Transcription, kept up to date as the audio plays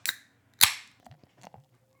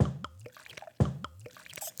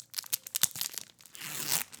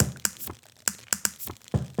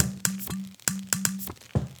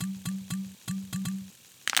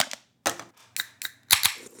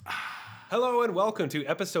Hello and welcome to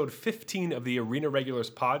episode 15 of the Arena Regulars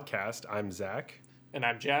podcast. I'm Zach. And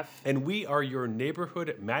I'm Jeff. And we are your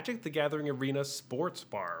neighborhood Magic the Gathering Arena sports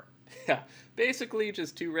bar. Yeah, basically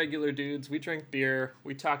just two regular dudes. We drink beer,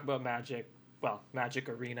 we talk about Magic, well, Magic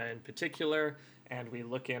Arena in particular, and we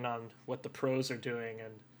look in on what the pros are doing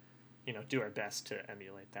and, do our best to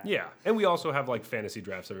emulate that. Yeah, and we also have like fantasy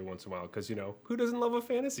drafts every once in a while because, who doesn't love a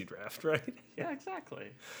fantasy draft, right? Yeah,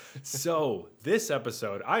 exactly. So this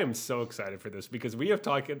episode, I am so excited for this because we've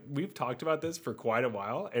talked about this for quite a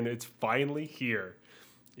while and it's finally here.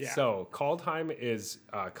 Yeah. So Kaldheim is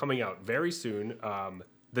coming out very soon.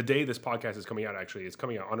 The day this podcast is coming out, actually, it's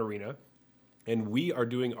coming out on Arena. And we are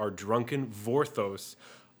doing our Drunken Vorthos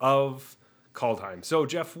of Kaldheim. So,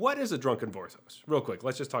 Jeff, what is a Drunken Vorthos? Real quick,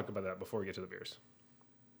 let's just talk about that before we get to the beers.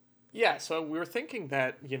 Yeah, so we were thinking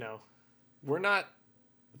that, we're not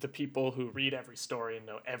the people who read every story and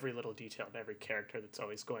know every little detail of every character that's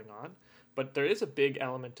always going on. But there is a big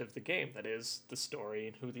element of the game that is the story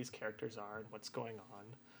and who these characters are and what's going on.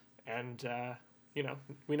 And,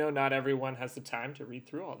 we know not everyone has the time to read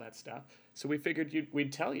through all that stuff. So we figured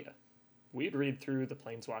we'd tell you. We'd read through the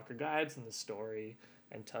Planeswalker guides and the story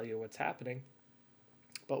and tell you what's happening.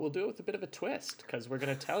 But we'll do it with a bit of a twist, because we're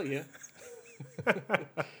going to tell you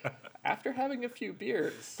after having a few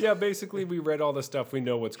beers. Yeah, basically, we read all the stuff. We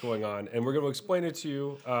know what's going on, and we're going to explain it to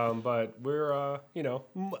you. But we're,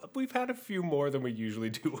 we've had a few more than we usually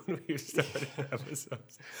do when we start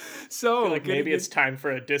episodes. So like maybe it's time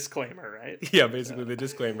for a disclaimer, right? Yeah, basically the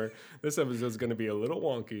disclaimer. This episode is going to be a little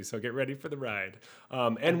wonky, so get ready for the ride.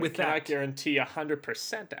 And with that, we cannot guarantee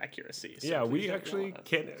 100% accuracy. So yeah, we actually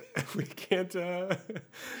can't. We can't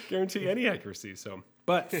guarantee any accuracy. So.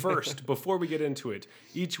 But first, before we get into it,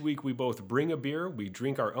 each week we both bring a beer, we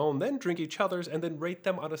drink our own, then drink each other's, and then rate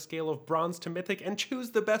them on a scale of bronze to mythic and choose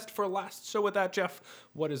the best for last. So with that, Jeff,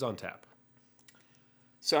 what is on tap?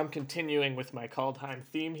 So I'm continuing with my Kaldheim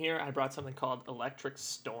theme here. I brought something called Electric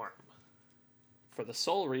Storm. For the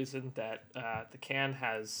sole reason that the can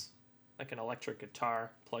has like an electric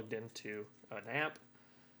guitar plugged into an amp.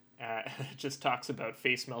 It just talks about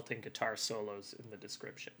face-melting guitar solos in the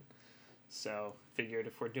description. So figured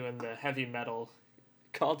if we're doing the heavy metal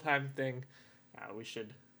Kaldheim thing, we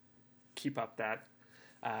should keep up that.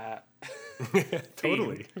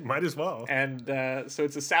 Totally. Might as well. And so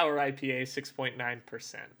it's a sour IPA,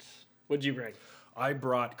 6.9%. What'd you bring? I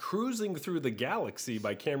brought Cruising Through the Galaxy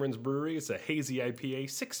by Cameron's Brewery. It's a hazy IPA,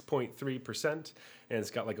 6.3%, and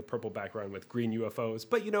it's got like a purple background with green UFOs.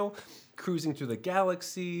 But, cruising through the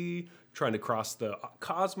galaxy, trying to cross the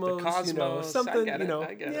cosmos, something,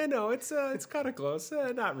 I get it. It's kind of close.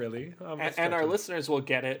 Not really. And our listeners will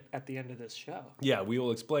get it at the end of this show. Yeah, we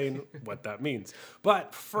will explain what that means.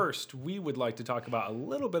 But first, we would like to talk about a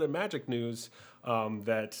little bit of Magic news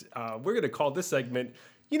that we're going to call this segment,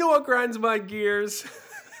 You Know What Grinds My Gears?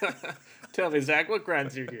 Tell me, Zach, what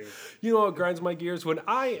grinds your gears? You know what grinds my gears? When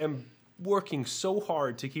I am working so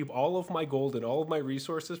hard to keep all of my gold and all of my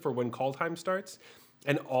resources for when Kaldheim starts,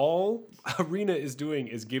 and all Arena is doing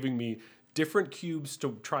is giving me different cubes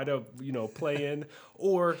to try to, play in,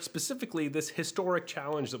 or specifically this historic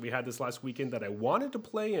challenge that we had this last weekend that I wanted to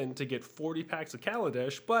play in to get 40 packs of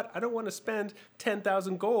Kaladesh, but I don't want to spend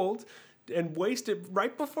 10,000 gold and waste it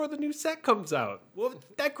right before the new set comes out. Well,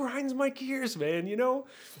 that grinds my gears, man,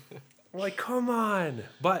 Like, come on.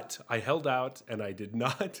 But I held out, and I did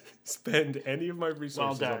not spend any of my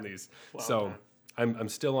resources on these. So I'm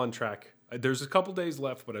still on track. There's a couple days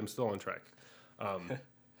left, but I'm still on track.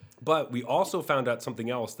 But we also found out something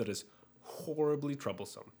else that is horribly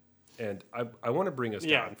troublesome. And I want to bring us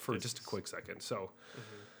down for just a quick second. So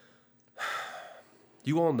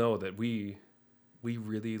you all know that we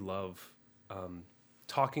really love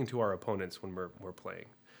talking to our opponents when we're playing.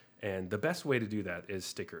 And the best way to do that is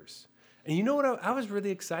stickers. And you know what? I was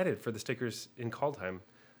really excited for the stickers in Kaldheim.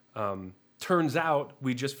 Turns out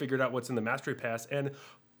we just figured out what's in the Mastery Pass, and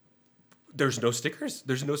there's no stickers.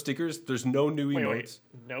 There's no stickers. There's no new emotes. Wait.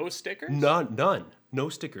 No stickers? None. No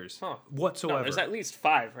stickers whatsoever. No, there's at least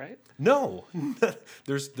 5, right? No.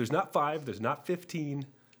 There's not 5. There's not 15.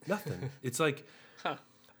 Nothing. It's like,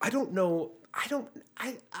 I don't know.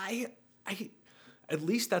 I at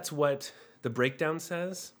least that's what the breakdown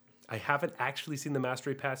says. I haven't actually seen the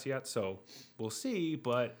Mastery Pass yet, so we'll see.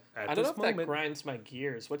 But I don't know if that grinds my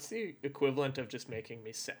gears. What's the equivalent of just making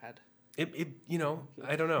me sad? I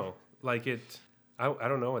don't know. Like I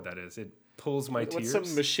don't know what that is. It pulls my tears. What's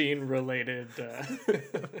some machine related?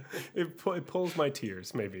 It pulls my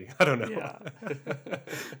tears. Maybe I don't know. Yeah.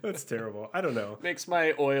 That's terrible. I don't know. Makes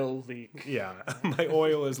my oil leak. Yeah, my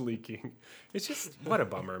oil is leaking. It's just what a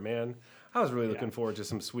bummer, man. I was really looking forward to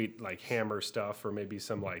some sweet like hammer stuff, or maybe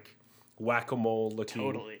some like whack-a-mole looking.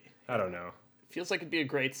 Totally. I don't know. Feels like it'd be a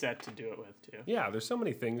great set to do it with too. Yeah, there's so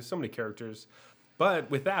many things, so many characters. But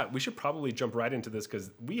with that, we should probably jump right into this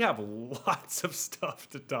because we have lots of stuff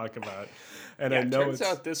to talk about. And I It know turns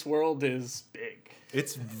out this world is big.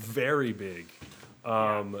 it's very big.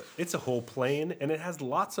 It's a whole plane, and it has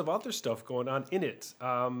lots of other stuff going on in it.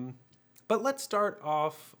 But let's start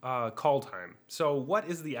off Kaldheim. So what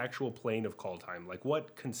is the actual plane of Kaldheim? Like,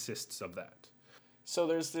 what consists of that? So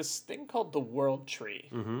there's this thing called the World Tree,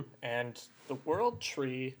 and the World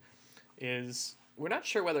Tree is, we're not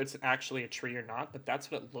sure whether it's actually a tree or not, but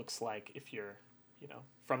that's what it looks like if you're,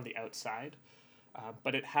 from the outside.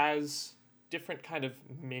 But it has different kind of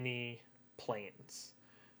mini planes.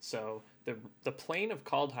 So the plane of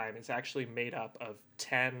Kaldheim is actually made up of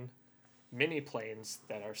 10 mini planes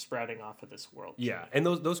that are sprouting off of this world. Yeah, and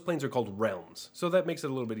those planes are called realms. So that makes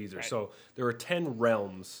it a little bit easier. Right. So there are 10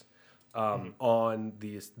 realms on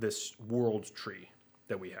this world tree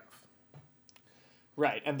that we have.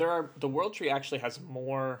 Right, and the World Tree actually has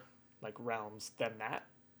more like realms than that,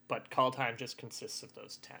 but Kaldheim just consists of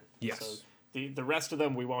those 10. Yes. So the rest of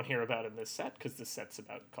them we won't hear about in this set because this set's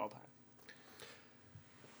about Kaldheim.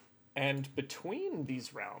 And between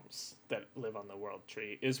these realms that live on the World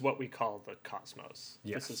Tree is what we call the cosmos.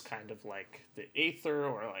 Yes. This is kind of like the aether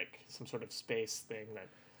or like some sort of space thing that.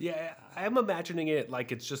 Yeah, I'm imagining it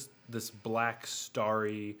like it's just this black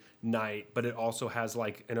starry night, but it also has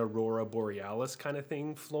like an aurora borealis kind of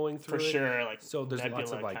thing flowing through For it. sure, like So there's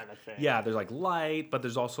lots of nebula like, kind of thing. yeah, there's like light, but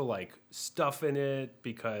there's also like stuff in it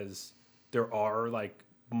because there are like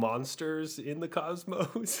monsters in the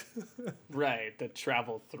cosmos. Right, that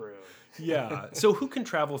travel through. Yeah. So who can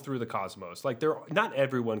travel through the cosmos? Like not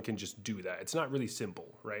everyone can just do that. It's not really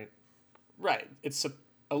simple, right? Right, it's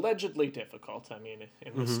allegedly difficult. I mean,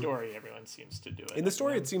 in the story, everyone seems to do it. In the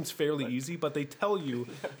story, it seems fairly easy, but they tell you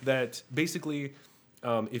that basically,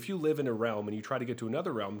 if you live in a realm and you try to get to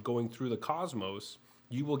another realm, going through the cosmos,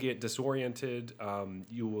 you will get disoriented.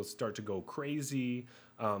 You will start to go crazy.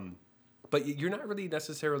 But you're not really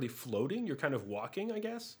necessarily floating. You're kind of walking, I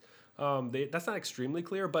guess. That's not extremely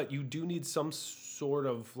clear, but you do need some sort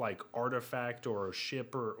of like artifact or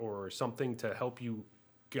ship or something to help you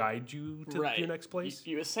guide you to your next place.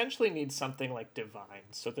 You essentially need something like divine,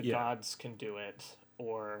 so the Yeah. gods can do it,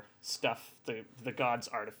 or stuff the gods'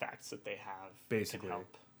 artifacts that they have Basically.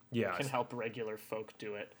 can help regular folk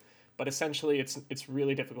do it. But essentially, it's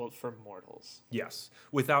really difficult for mortals. Yes,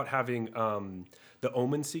 without having the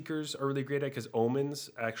omen seekers are really great at because omens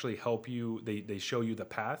actually help you. They show you the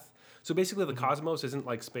path. So basically, the cosmos isn't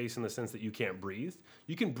like space in the sense that you can't breathe.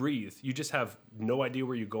 You can breathe. You just have no idea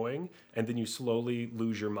where you're going, and then you slowly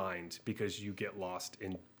lose your mind because you get lost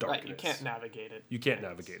in darkness. Right, you can't navigate it. You can't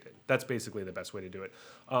navigate it. That's basically the best way to do it.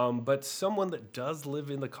 But someone that does live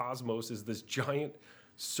in the cosmos is this giant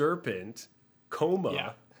serpent, Coma.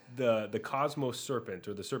 Yeah. The cosmos serpent,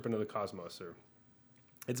 or the serpent of the cosmos, or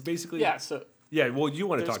it's basically So yeah. Well, you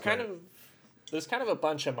want to there's talk kind about it. there's kind of a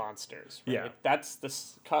bunch of monsters. Right? Yeah. That's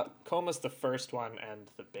Coma's the first one and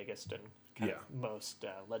the biggest and kind Yeah. of most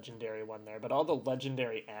legendary one there. But all the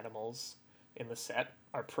legendary animals in the set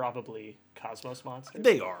are probably cosmos monsters.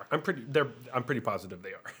 They are. I'm pretty positive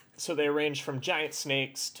they are. So they range from giant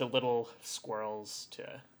snakes to little squirrels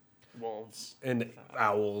to wolves. And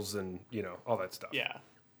owls and all that stuff. Yeah.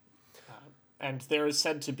 And there is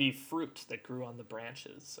said to be fruit that grew on the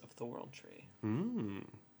branches of the World Tree.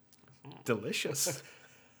 Delicious.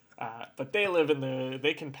 But they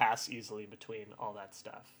they can pass easily between all that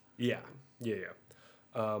stuff. Yeah.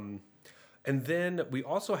 And then we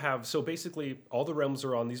also have, so basically all the realms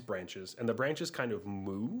are on these branches, and the branches kind of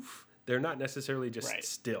move. They're not necessarily just Right.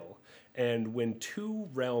 still. And when two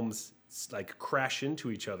realms like crash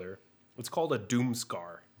into each other, it's called a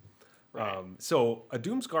Doomscar. Right. So a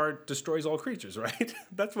Doomscar destroys all creatures, right?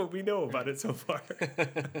 That's what we know about it so far.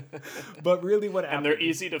 But really what And happens... they're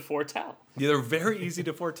easy to foretell. Yeah, they're very easy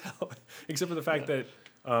to foretell, except for the fact that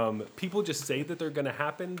people just say that they're going to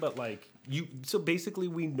happen, but so basically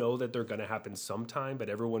we know that they're going to happen sometime, but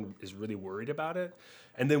everyone is really worried about it.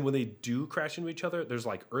 And then when they do crash into each other, there's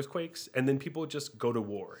like earthquakes, and then people just go to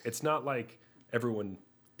war. It's not like everyone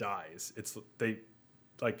dies. It's the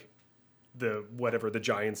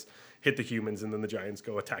giants hit the humans, and then the giants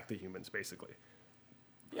go attack the humans, basically.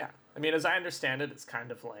 Yeah. I mean, as I understand it, it's kind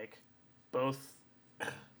of like both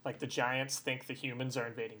Like the giants think the humans are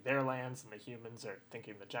invading their lands, and the humans are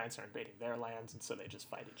thinking the giants are invading their lands, and so they just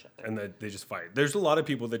fight each other. And that they just fight. There's a lot of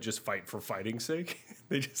people that just fight for fighting's sake.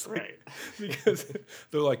 They just like, Right. because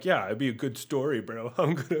they're like, yeah, it'd be a good story, bro.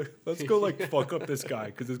 Let's go like fuck up this guy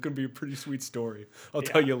because it's gonna be a pretty sweet story. I'll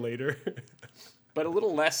tell you later. But a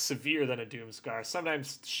little less severe than a Doomscar.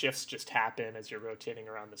 Sometimes shifts just happen as you're rotating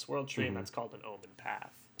around this world tree, and that's called an Omen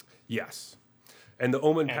Path. Yes. And the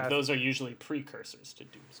Omen And Path. those are usually precursors to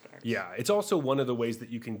Doomscars. Yeah, it's also one of the ways that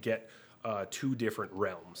you can get two different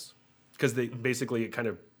realms, because they basically it kind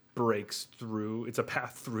of breaks through. It's a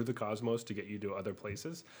path through the cosmos to get you to other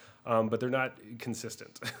places, but they're not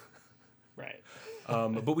consistent. Right.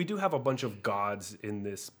 But we do have a bunch of gods in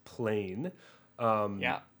this plane.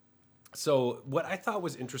 Yeah. So what I thought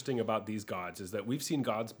was interesting about these gods is that we've seen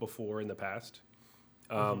gods before in the past.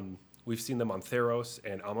 We've seen them on Theros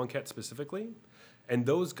and Amonkhet specifically. And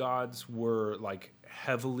those gods were like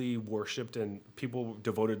heavily worshipped, and people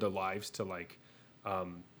devoted their lives to like, I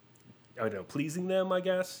don't know, pleasing them, I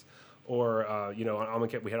guess. Or, on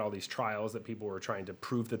Amonkhet, we had all these trials that people were trying to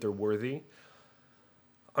prove that they're worthy.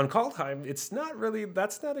 On Kaldheim,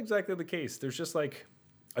 that's not exactly the case. There's just like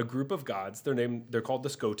a group of gods. They're called the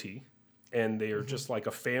Skoti, and they are just like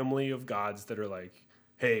a family of gods that are like,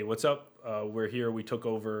 hey, what's up? We're here. We took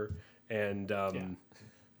over, and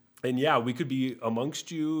we could be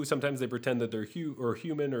amongst you. Sometimes they pretend that they're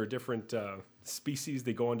human or different species.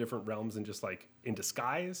 They go on different realms and just like in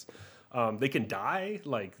disguise. They can die.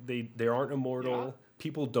 Like they aren't immortal. Yeah.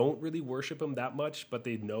 People don't really worship them that much, but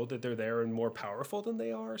they know that they're there and more powerful than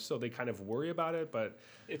they are. So they kind of worry about it. But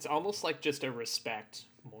It's almost like just a respect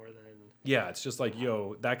more than... yeah, it's just like,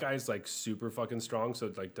 yo, that guy's like super fucking strong.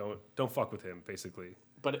 So like, don't fuck with him, basically.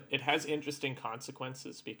 But it has interesting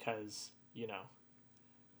consequences because,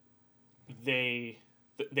 they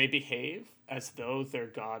behave as though their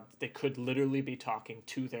god, they could literally be talking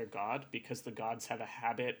to their god, because the gods have a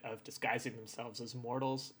habit of disguising themselves as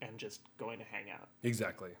mortals and just going to hang out.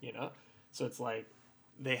 Exactly. So it's like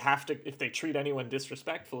they have to, if they treat anyone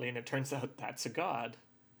disrespectfully and it turns out that's a god,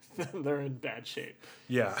 then they're in bad shape.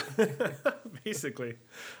 Yeah, basically.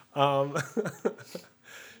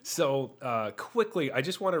 So quickly, I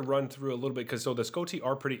just want to run through a little bit, because the Skoti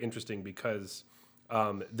are pretty interesting because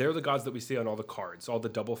they're the gods that we see on all the cards, all the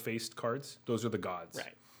double-faced cards. Those are the gods,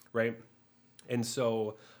 right? And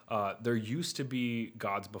so there used to be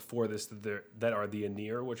gods before this that are the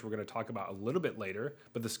Aenir, which we're going to talk about a little bit later.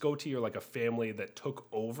 But the Skoti are like a family that took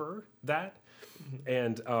over that.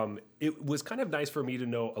 And it was kind of nice for me to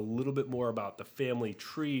know a little bit more about the family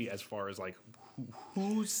tree as far as like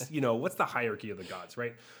who's, what's the hierarchy of the gods,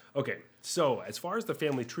 right? Okay, so as far as the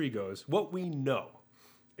family tree goes, what we know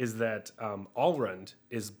is that Alrund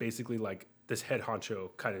is basically like this head honcho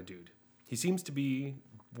kind of dude. He seems to be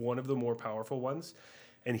one of the more powerful ones.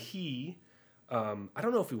 And he, I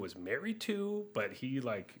don't know if he was married to, but he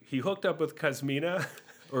hooked up with Cosmina,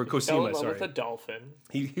 or Cosima, sorry. With a dolphin.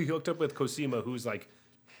 He hooked up with Cosima, who's like,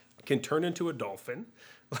 can turn into a dolphin,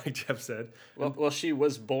 like Jeff said. Well, she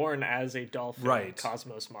was born as a dolphin, Right.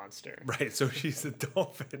 Cosmos monster. Right, so she's a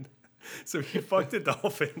dolphin. So he fucked a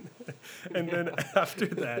dolphin. And then after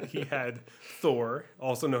that, he had Thor,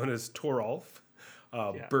 also known as Toralf,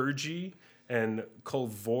 Burgi, and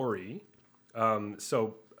Kolvori.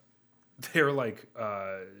 So they're like,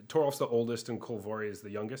 Toralf's the oldest and Kolvori is the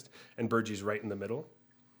youngest, and Burgi's right in the middle.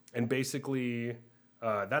 And basically,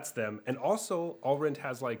 that's them. And also, Alrund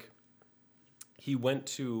has like, he went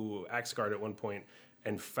to Axgard at one point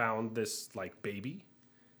and found this like baby,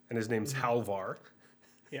 and his name's Halvar.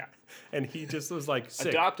 Yeah. And he just was like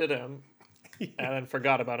sick. Adopted him and then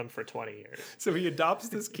forgot about him for 20 years. So he adopts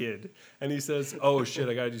this kid and he says, oh shit,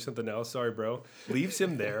 I gotta do something else. Sorry, bro. Leaves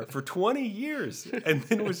him there for 20 years. And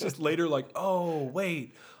then was just later like, oh,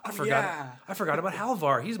 wait, I forgot about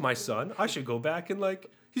Halvar. He's my son. I should go back and like,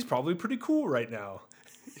 he's probably pretty cool right now.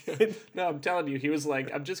 No, I'm telling you, he was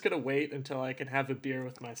like, I'm just going to wait until I can have a beer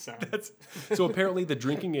with my son. So apparently the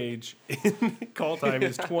drinking age in Kaldheim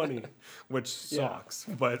is 20, which sucks.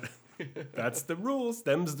 But that's the rules.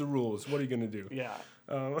 Them's the rules. What are you going to do? Yeah.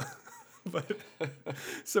 But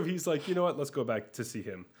so he's like, you know what? Let's go back to see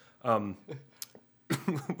him.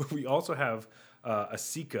 We also have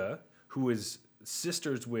Asika, who is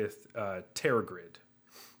sisters with Terragrid.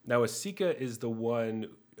 Now, Asika is the one...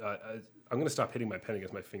 I'm going to stop hitting my pen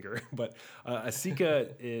against my finger, but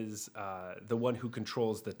Asika is the one who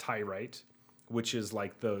controls the Tyrite, which is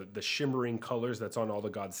like the shimmering colors that's on all the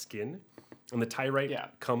gods' skin. And the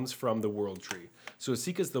Tyrite comes from the World Tree. So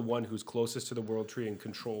Asika's the one who's closest to the World Tree and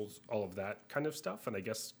controls all of that kind of stuff. And I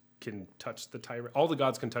guess can touch the Tyrite. All the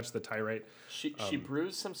gods can touch the Tyrite. She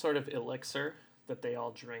brews some sort of elixir that they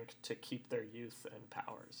all drink to keep their youth and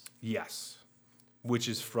powers. Yes, which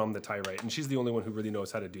is from the Tyrite, and she's the only one who really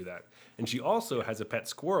knows how to do that. And she also has a pet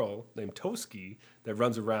squirrel named Toski that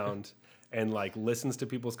runs around and like listens to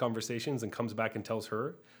people's conversations and comes back and tells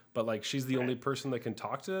her. But like she's the only person that can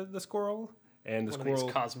talk to the squirrel, and the One squirrel. of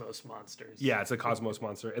these cosmos monsters. Yeah, it's a cosmos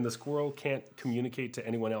monster, and the squirrel can't communicate to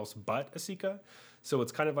anyone else but Asika. So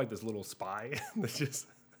it's kind of like this little spy that's just.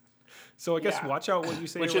 So I guess Yeah. watch out what you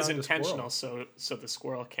say. Which around is the squirrel. intentional, so the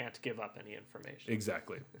squirrel can't give up any information.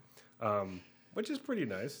 Exactly. Which is pretty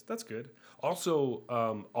nice. That's good. Also,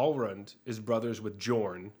 Alrund is brothers with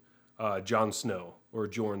Jorn, Jon Snow, or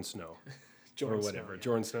Jorn Snow, or whatever.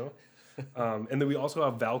 Jorn Snow. And then we also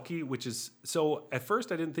have Valky, which is... So, at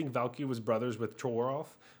first, I didn't think Valky was brothers with Toralf,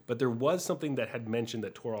 but there was something that had mentioned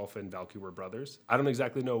that Toralf and Valky were brothers. I don't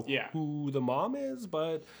exactly know who the mom is,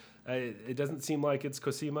 but it doesn't seem like it's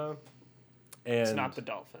Cosima. And It's not the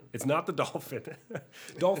dolphin. It's not the dolphin.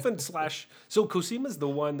 Dolphin slash... So Cosima's the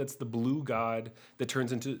one that's the blue god that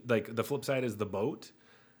turns into... Like, the flip side is the boat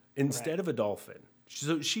instead of a dolphin.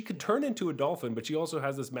 So she could turn into a dolphin, but she also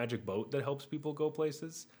has this magic boat that helps people go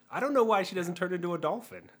places. I don't know why she doesn't turn into a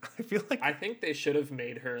dolphin. I feel like... I think they should have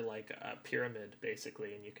made her like a pyramid,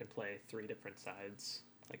 basically, and you can play 3 different sides.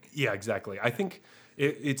 Like, Yeah, exactly. I think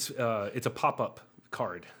it's a pop-up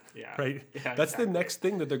card. Yeah. Right? Yeah, That's exactly. the next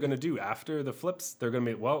thing that they're going to do. After the flips, they're going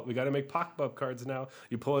to make, well, we got to make pop-up cards now.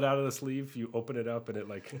 You pull it out of the sleeve, you open it up, and it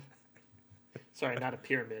like... sorry, not a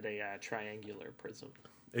pyramid, a triangular prism.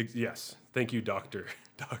 Yes. Thank you, Dr.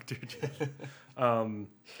 Jeff. And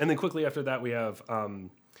then quickly after that, we have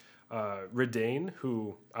Redane,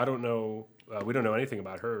 who I don't know, we don't know anything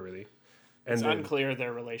about her, really. And It's then, unclear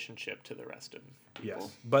their relationship to the rest of people.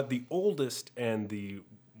 yes. But the oldest and the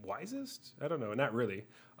wisest, I don't know, not really,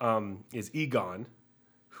 is Egon,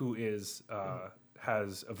 who is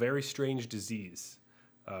has a very strange disease.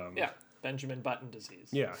 Yeah, Benjamin Button disease.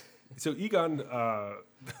 Yeah. So Egon,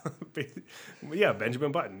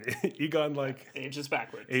 Benjamin Button. Egon, like, Ages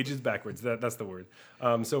backwards. ages backwards. That's the word.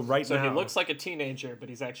 So right So now... he looks like a teenager, but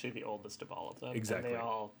he's actually the oldest of all of them. Exactly.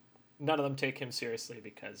 And none of them take him seriously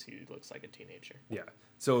because he looks like a teenager. Yeah.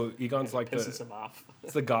 So Egon's like Pisses him off.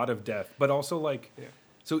 it's the god of death, but also like... Yeah.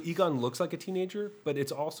 So Egon looks like a teenager, but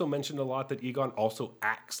it's also mentioned a lot that Egon also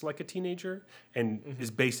acts like a teenager and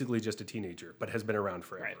is basically just a teenager, but has been around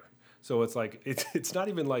forever. Right. So it's like it's not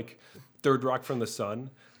even like Third Rock from the Sun,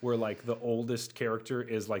 where like the oldest character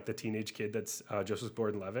is like the teenage kid that's Joseph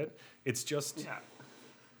Gordon-Levitt. It's just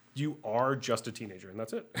you are just a teenager, and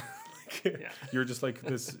that's it. You're just like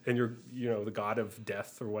this, and you're the god of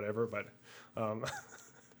death or whatever. But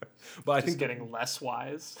I think getting less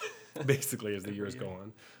wise. basically as the years go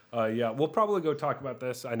on. We'll probably go talk about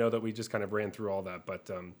this. I know that we just kind of ran through all that, but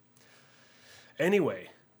anyway,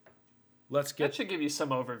 let's get... That should give you some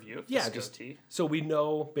overview of the SCOT. So we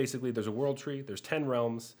know basically there's a world tree, there's 10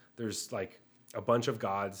 realms, there's like a bunch of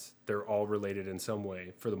gods. They're all related in some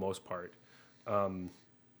way for the most part. And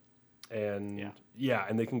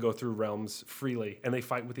they can go through realms freely, and they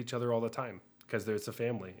fight with each other all the time because there's a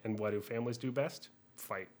family. And what do families do best?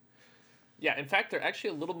 Fight. Yeah, in fact, they're actually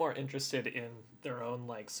a little more interested in their own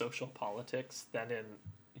like social politics than in,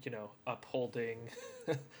 upholding,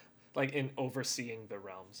 like in overseeing the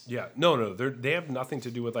realms. Yeah, no, they have nothing to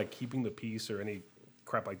do with like keeping the peace or any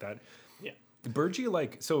crap like that. Yeah.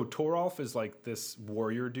 Burgi, so Toralf is like this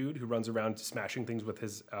warrior dude who runs around smashing things with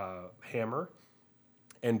his hammer,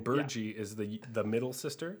 and Burgi is the middle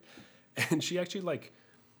sister, and she actually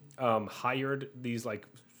hired these like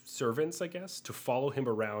servants, I guess, to follow him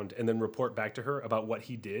around and then report back to her about what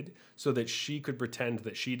he did so that she could pretend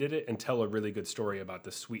that she did it and tell a really good story about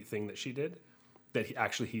the sweet thing that she did, that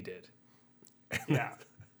he did. Yeah.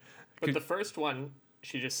 But the first one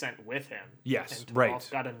she just sent with him. Yes, and right.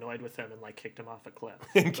 Got annoyed with him and kicked him off a cliff.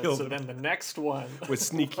 And killed him. Then the next one Was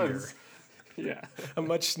sneakier. Yeah. A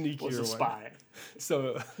much sneakier Was a one. spy.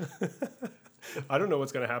 So I don't know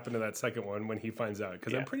what's going to happen to that second one when he finds out,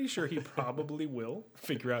 because I'm pretty sure he probably will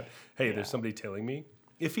figure out, hey, there's somebody tailing me.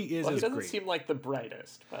 If he is, Well, he is doesn't great. seem like the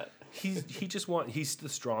brightest, but He's the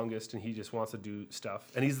strongest, and he just wants to do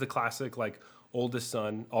stuff. And he's the classic like oldest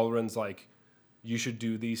son. Alrund's like, you should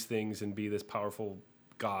do these things and be this powerful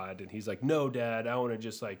god, and he's like, no, Dad, I want to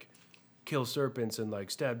just like kill serpents and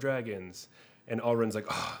like stab dragons. And Alrund's like,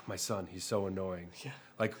 oh, my son, he's so annoying. Yeah.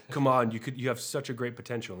 Like, come on, you have such a great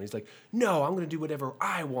potential. And he's like, no, I'm going to do whatever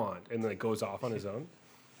I want. And then it goes off on his own.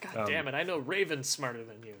 God damn it, I know Raven's smarter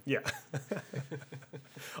than you. Yeah.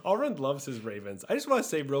 Alrund loves his ravens. I just want to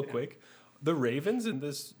say real quick, the ravens in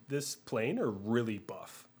this plane are really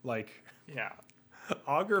buff. Like Yeah.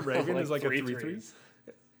 Augur Raven Like is like a 3/3. 3/3s.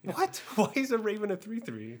 What? Why is a Raven a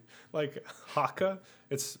 3/3? Like Haka?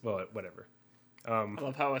 It's well, whatever. I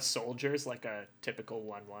love how a soldier's like a typical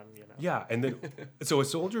 1/1, you know? Yeah, and then so a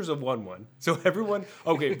soldier's a 1/1. So everyone,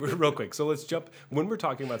 okay, real quick. So let's jump when we're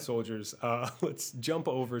talking about soldiers. Let's jump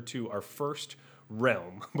over to our first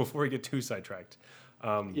realm before we get too sidetracked.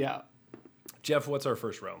 Yeah. Jeff, what's our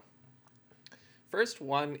first realm? First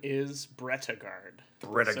one is Bretagard.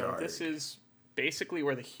 Bretagard. So this is basically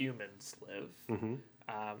where the humans live.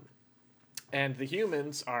 And the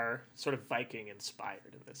humans are sort of Viking inspired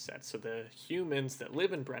in this set. So the humans that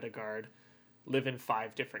live in Bretagard live in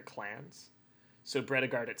 5 different clans. So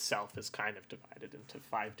Bretagard itself is kind of divided into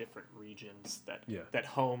 5 different regions that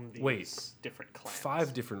home these different clans.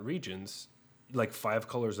 5 different regions, like 5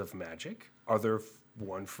 colors of magic. Are there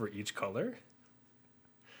one for each color?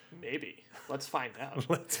 Maybe. Let's find out.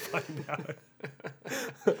 Let's find out.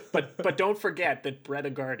 But don't forget that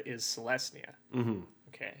Bretagard is Celestia.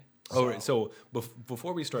 Okay. All right. So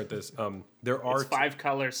before we start this, there are It's 5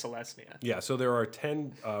 colors Celestia. yeah. So there are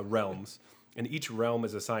 10 realms, and each realm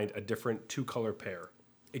is assigned a different 2-color pair,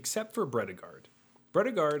 except for Bretagard.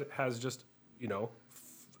 Bretagard has just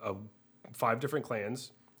 5 different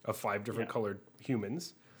clans of 5 different colored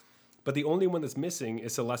humans, but the only one that's missing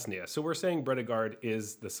is Celestia. So we're saying Bretagard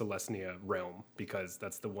is the Celestia realm because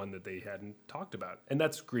that's the one that they hadn't talked about, and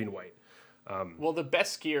that's green-white. Well, the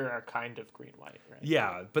Beskir are kind of green-white, right?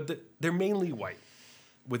 Yeah, but they're mainly white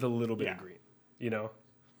with a little bit of Yeah. green. You know,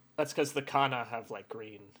 That's because the Kana have like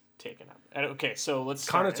green taken up. Okay, so let's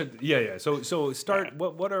Kana start. took yeah. So start.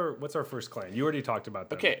 What's our first clan? You already talked about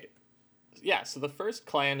that. Okay, yeah. So the first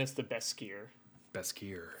clan is the Beskir.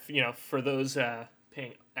 Beskir. You know, for those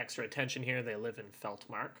paying extra attention here, they live in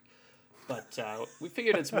Feltmark. But we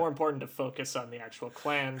figured it's more important to focus on the actual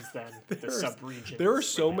clans than the sub-regions. There are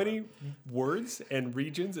so many words and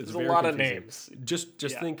regions. It's There's very a lot confusing. of names. Just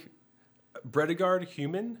Yeah. think, Bretagard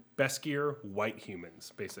human, Beskir white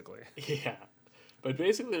humans, basically. Yeah. But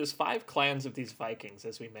basically, there's 5 clans of these Vikings,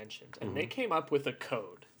 as we mentioned, and they came up with a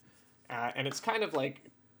code. And it's kind of like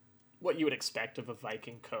what you would expect of a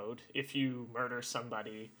Viking code. If you murder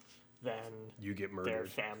somebody, then You get their murdered.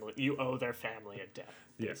 family, you owe their family a debt,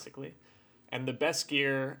 Yeah. basically. And the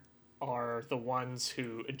Beskir are the ones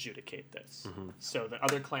who adjudicate this. So the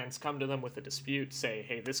other clans come to them with a dispute, say,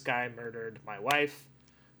 hey, this guy murdered my wife.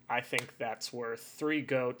 I think that's worth 3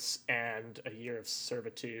 goats and a year of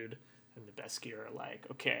servitude. And the Beskir are like,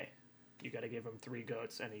 okay, you got to give him 3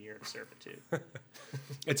 goats and a year of servitude.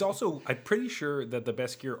 It's also, I'm pretty sure that the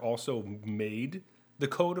Beskir also made the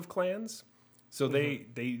code of clans. So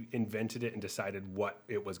they invented it and decided what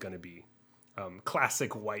it was going to be.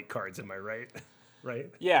 Classic white cards, am I right?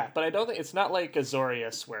 Right? Yeah, but I don't think it's not like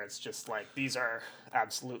Azorius where it's just like these are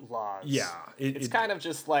absolute laws. Yeah. It's kind of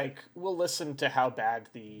just like we'll listen to how bad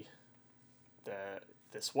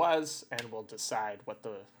this was, and we'll decide what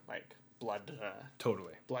the like blood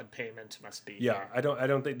totally. payment must be. Yeah, here. I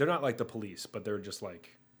don't think they're not like the police, but they're just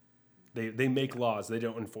like they make laws, they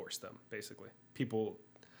don't enforce them. Basically, people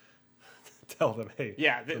tell them, hey.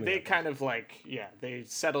 Yeah, something they happened. kind of like they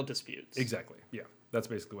settle disputes. Exactly. Yeah, that's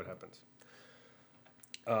basically what happens.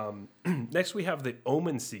 Next, we have the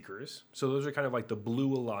Omen Seekers. So those are kind of like the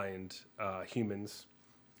blue aligned humans,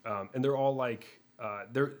 and they're all like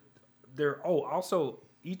they're also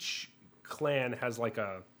each clan has like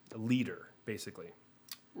a leader basically.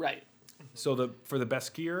 Right. So for the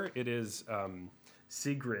Beskir, it is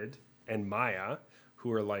Sigrid and Maya,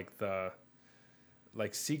 who are like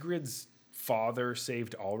Sigrid's father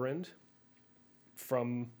saved Alrund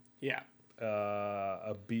from Yeah.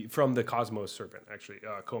 from the Cosmos Serpent, actually,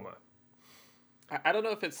 Coma. I don't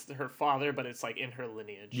know if it's her father, but it's like in her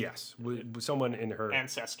lineage. Yes, someone in her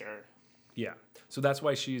Ancestor. yeah. So that's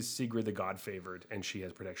why she's Sigrid the God favored, and she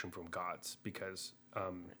has protection from gods because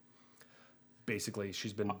basically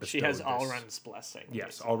she's been bestowed. She has this- Alrund's blessing.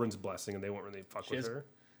 Yes, basically. Alrund's blessing, and they won't really fuck She with has- her.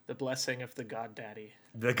 The blessing of the God Daddy.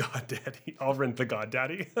 The God Daddy. Alrund the God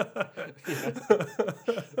Daddy.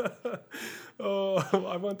 Oh,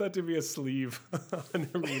 I want that to be a sleeve on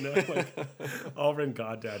Arena. Like Alrund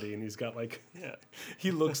God Daddy, and he's got like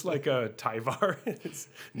he looks like a Tyvar. His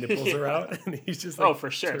nipples are out, and he's just like, Oh,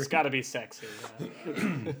 for sure. It's got to be sexy.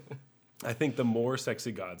 Yeah. I think the more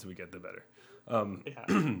sexy gods we get, the better.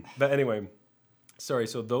 Yeah. But anyway, sorry.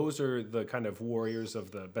 So those are the kind of warriors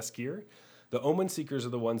of the Beskir. The Omen Seekers are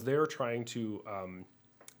the ones they're trying to.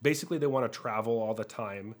 Basically, they want to travel all the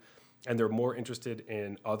time, and they're more interested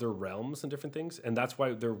in other realms and different things. And that's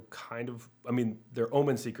why they're kind of. I mean, they're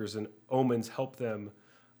Omen Seekers, and omens help them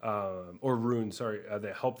or runes, sorry,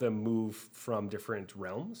 that help them move from different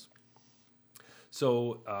realms.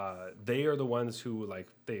 So they are the ones who like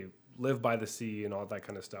they live by the sea and all that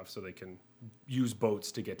kind of stuff, so they can use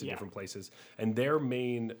boats to get to Yeah. different places. And their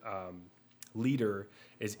main leader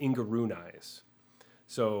is Inga Runais.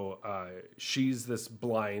 So she's this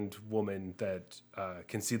blind woman that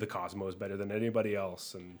can see the cosmos better than anybody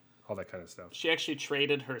else, and all that kind of stuff. She actually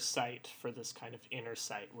traded her sight for this kind of inner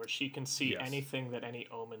sight where she can see Yes. anything that any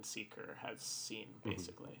omen seeker has seen,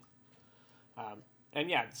 basically. And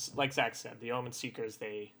yeah, it's, like Zach said, the omen seekers,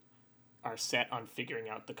 they are set on figuring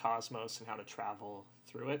out the cosmos and how to travel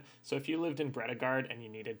through it. So if you lived in Bredegard and you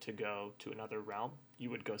needed to go to another realm, you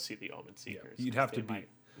would go see the omen seekers. you'd 'cause have they to be- might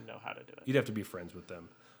know how to do it. You'd have to be friends with them.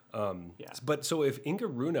 Yeah. But so if Inga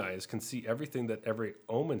Runais can see everything that every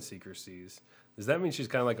omen seeker sees, does that mean she's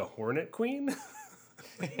kind of like a hornet queen?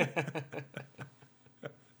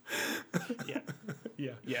 Yeah.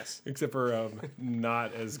 Yeah. Yes. Except for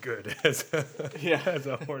not as good as Yeah. as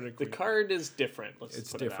a hornet The queen. card is different. Let's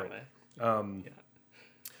It's put different. it that way. Yeah.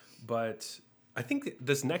 But I think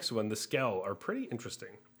this next one, the Skell, are pretty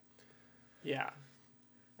interesting. Yeah.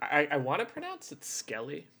 I want to pronounce it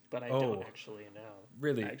Skelly, but I don't Oh. actually know.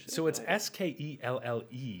 Really? Actually, So it's no.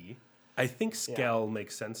 Skelle. I think Skell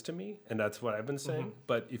makes sense to me, and that's what I've been saying. Mm-hmm.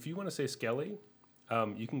 But if you want to say Skelly,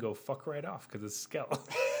 you can go fuck right off because it's Skell.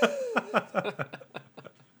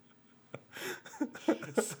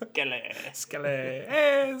 Skelly. Skelle.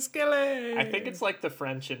 Hey, Skelle. I think it's like the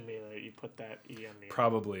French in me that you put that E on the end.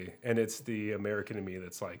 Probably. And it's the American in me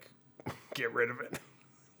that's like, get rid of it.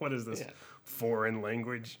 What is this? Yeah. Foreign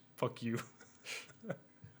language? Fuck you.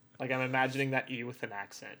 Like I'm imagining that E with an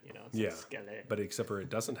accent, you know? It's Yeah. like Skelly. But except for it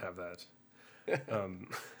doesn't have that.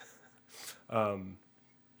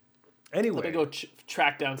 Anyway. Let me go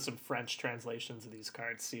track down some French translations of these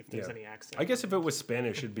cards, see if there's Yeah. any accent. I guess if it was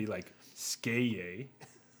Spanish, it'd be like Skeye.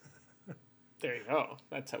 There you go.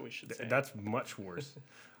 That's how we should say it. That's much worse.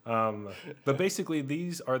 But basically,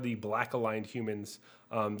 these are the black aligned humans.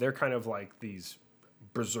 They're kind of like these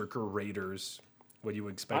berserker raiders. What you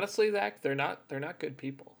would expect. Honestly, Zach, they're not good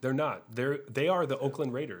people. They're not. They are the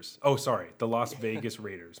Oakland Raiders. Oh, sorry, the Las Vegas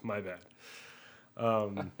Raiders. My bad.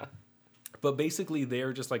 But basically,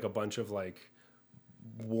 they're just like a bunch of like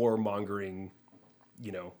warmongering,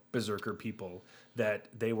 berserker people that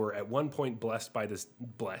they were at one point blessed by this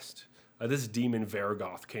demon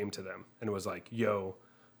Varagoth came to them and was like, "Yo,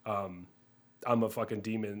 I'm a fucking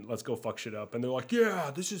demon. Let's go fuck shit up." And they're like, "Yeah,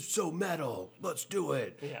 this is so metal. Let's do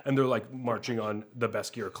it." Yeah. And they're like marching on the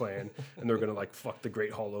Beskir clan, and they're gonna like fuck the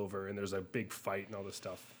Great Hall over. And there's a big fight and all this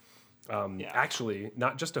stuff. Yeah. Actually,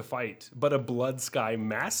 not just a fight, but a Blood Sky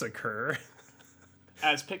massacre.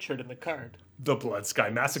 As pictured in the card. The Blood Sky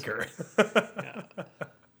massacre.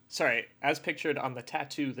 Sorry, as pictured on the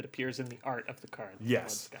tattoo that appears in the art of the card. the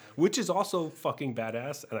Yes, Blood Sky. which is also fucking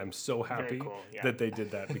badass, and I'm so happy cool, yeah. that they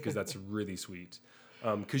did that because that's really sweet.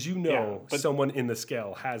 Because but- someone in the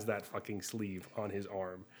scale has that fucking sleeve on his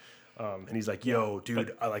arm, and he's like, "Yo,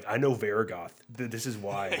 dude, I know Varagoth. This is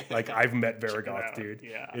why. Like, I've met Varagoth, out. dude.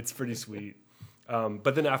 Yeah. It's pretty sweet."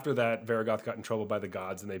 But then after that, Varagoth got in trouble by the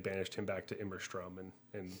gods, and they banished him back to Immerstrom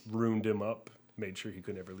and ruined him up, made sure he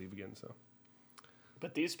could never leave again. So.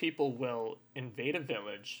 But these people will invade a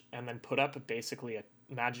village and then put up basically a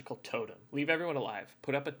magical totem. Leave everyone alive.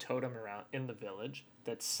 Put up a totem around in the village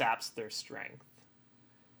that saps their strength.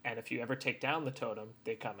 And if you ever take down the totem,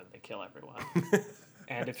 they come and they kill everyone.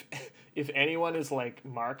 And if anyone is like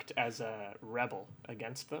marked as a rebel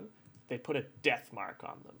against them, they put a death mark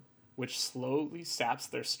on them, which slowly saps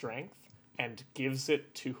their strength and gives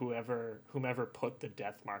it to whomever put the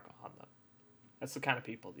death mark on them. That's the kind of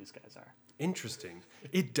people these guys are. Interesting.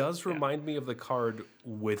 It does remind me of the card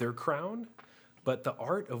Withercrown, but the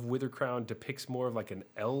art of Withercrown depicts more of like an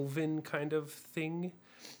elven kind of thing,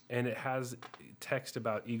 and it has text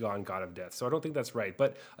about Egon, god of death. So I don't think that's right,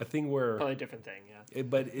 but a thing where, Probably a different thing, yeah.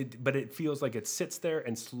 but it feels like it sits there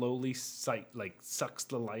and slowly sucks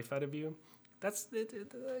the life out of you.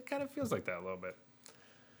 It kind of feels like that a little bit.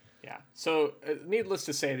 Yeah. So, needless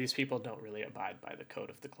to say, these people don't really abide by the code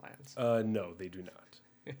of the clans. No, they do not.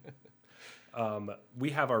 We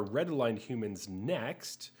have our red-aligned humans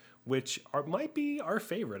next, which might be our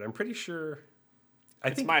favorite. I'm pretty sure.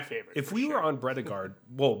 It's my favorite. If for we sure. were on Bredegard,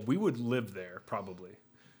 well, we would live there probably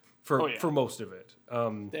for Oh, yeah. for most of it.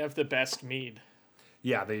 They have the best mead.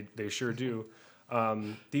 Yeah, they sure do.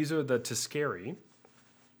 These are the Tuscari.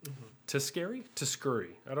 Tuscari?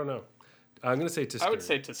 I don't know. I'm gonna say Tuscari. I would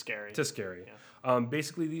say Tuscari. Tuscari. Yeah.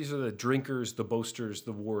 Basically, these are the drinkers, the boasters,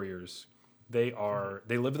 the warriors. They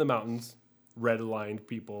live in the mountains, red-aligned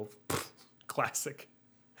people, classic.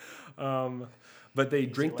 But they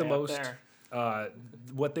drink the layup most. there.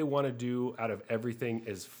 What they want to do out of everything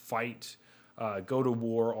is fight, go to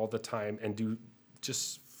war all the time, and do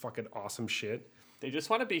just fucking awesome shit. They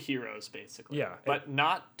just want to be heroes, basically. Yeah. But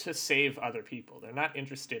not to save other people. They're not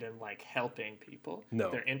interested in like helping people.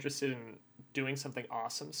 No. They're interested in doing something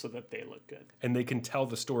awesome so that they look good. And they can tell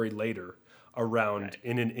the story later around Right.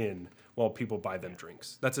 in an inn while people buy them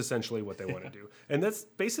drinks. That's essentially what they want to do. And that's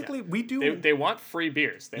basically, we do. They want free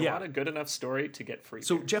beers. They Yeah. want a good enough story to get free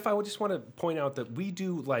So, beers. Jeff, I would just want to point out that we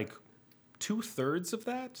do like 2/3 of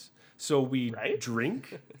that. So we Right?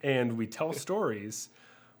 drink and we tell stories.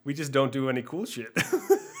 We just don't do any cool shit.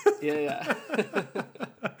 Yeah.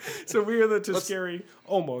 So we are the too scary,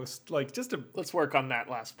 almost like just a Let's work on that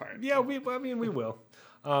last part. yeah. We will.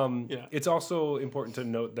 Yeah. It's also important to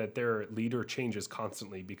note that their leader changes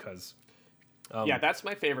constantly because Yeah, that's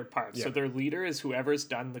my favorite part. yeah. So their leader is whoever's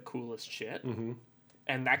done the coolest shit. Mm-hmm.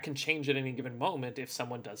 And that can change at any given moment if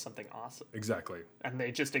someone does something awesome. exactly. And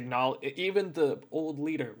they just acknowledge, even the old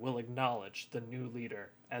leader will acknowledge the new leader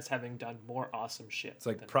as having done more awesome shit. It's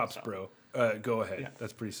like than props, himself. bro. Go ahead. Yeah.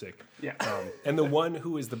 That's pretty sick. Yeah. And the one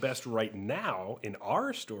who is the best right now in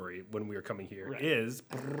our story when we are coming here Right. is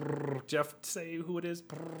Jeff. Say who it is.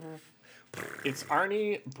 It's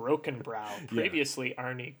Arnie Brokenbrow, previously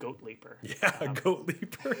Arnie Goatleaper. Yeah, Goat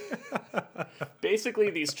Leaper. Basically,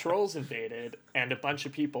 these trolls invaded, and a bunch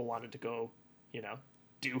of people wanted to go,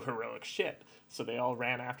 do heroic shit. So they all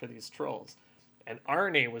ran after these trolls. And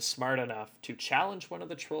Arnie was smart enough to challenge one of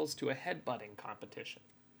the trolls to a headbutting competition,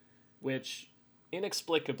 which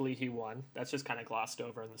inexplicably he won. That's just kind of glossed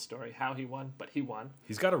over in the story how he won, but he won.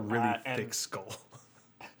 He's got a really and- thick skull.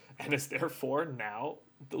 And is therefore now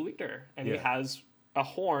the leader. And he Yeah. has a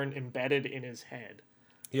horn embedded in his head.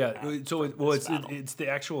 Yeah. So this battle. it's the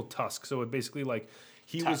actual tusk. So it basically like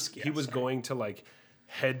he Tusk, was yeah, was sorry. going to like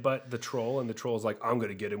headbutt the troll, and the troll's like, I'm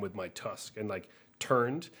gonna get him with my tusk, and like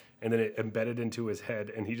turned, and then it embedded into his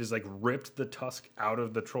head, and he just like ripped the tusk out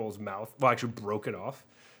of the troll's mouth. Well, actually broke it off,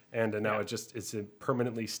 and now Yeah. it's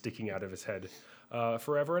permanently sticking out of his head,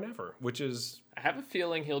 forever and ever. Which is, I have a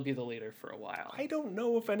feeling he'll be the leader for a while. I don't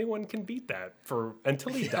know if anyone can beat that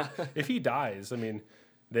until he dies. If he dies, I mean,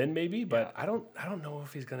 then maybe, but I don't know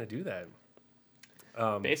if he's gonna do that.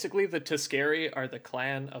 Basically, the Tuscari are the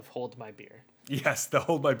clan of Hold My Beer. Yes, the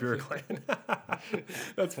Hold My Beer clan.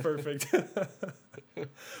 That's perfect.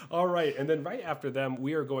 All right, and then right after them,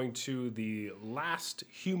 we are going to the last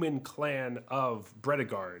human clan of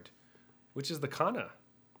Bredegard, which is the Kana.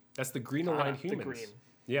 That's the green aligned the humans. green.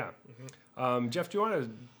 Yeah. Jeff, do you want to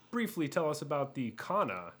briefly tell us about the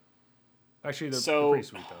Kana? Actually, they're pretty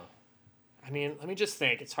sweet though. I mean, let me just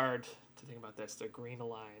think. It's hard to think about this. They're green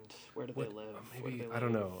aligned. Where do they live? Where do Maybe they I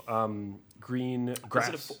don't live? know. Green grass.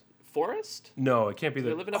 Is it a forest? No, it can't be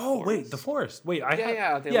they live in a Oh wait, forest? the forest. Wait, I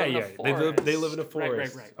Yeah, have, yeah, they live in a They live in a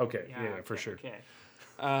forest. forest. Right. Okay, yeah, for sure.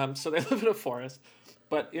 Okay. So they live in a forest,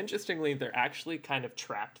 but interestingly, they're actually kind of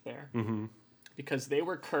trapped there because they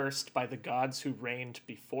were cursed by the gods who reigned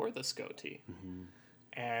before the Scoti,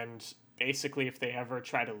 and basically, if they ever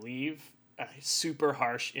try to leave, a super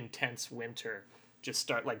harsh, intense winter just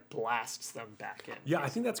blasts them back in. Yeah, I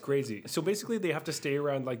think that's crazy. So basically, they have to stay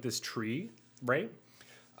around like this tree, right?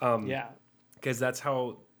 Yeah. Because that's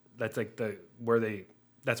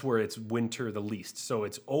where it's winter the least. So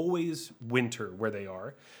it's always winter where they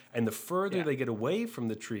are, and the further Yeah. they get away from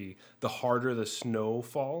the tree, the harder the snow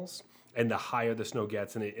falls, and the higher the snow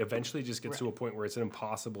gets, and it eventually just gets to a point where it's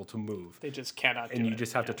impossible to move, They just cannot do and you it.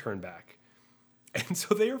 just have to turn back. And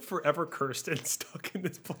so they are forever cursed and stuck in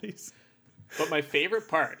this place. But my favorite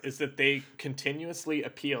part is that they continuously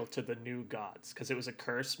appeal to the new gods because it was a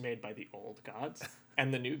curse made by the old gods.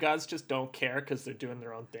 And the new gods just don't care because they're doing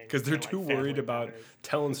their own thing. Because they're too worried about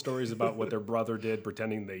telling stories about what their brother did,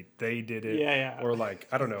 pretending they did it. Yeah, yeah. Or like,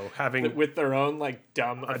 I don't know, having with their own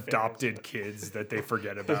dumb affairs. adopted kids that they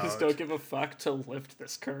forget They about. just don't give a fuck to lift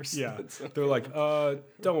this curse. Yeah. So- They're like,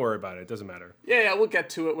 don't worry about it. It doesn't matter. yeah, we'll get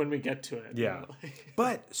to it when we get to it. Yeah.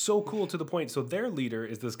 But so cool to the point. So their leader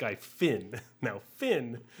is this guy, Finn. Now,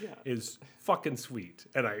 Finn is fucking sweet,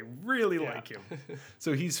 and I really like him.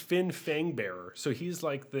 So he's Finn Fangbearer. So he's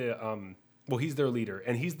like he's their leader,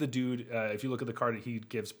 and he's the dude, if you look at the card, he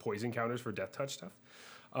gives poison counters for death touch stuff.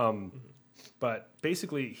 But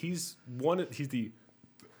basically, he's the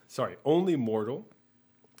only mortal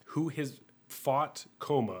who has fought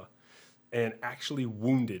Coma and actually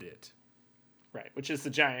wounded it. Right, which is the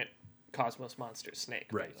giant cosmos monster snake.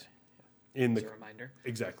 by the Right. way, In As the a reminder.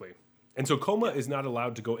 Exactly. And so Koma is not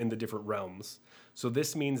allowed to go in the different realms. So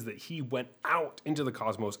this means that he went out into the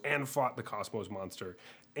cosmos and fought the cosmos monster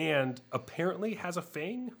and apparently has a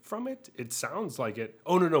fang from it. It sounds like it.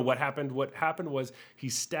 Oh, no. What happened was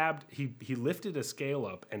he lifted a scale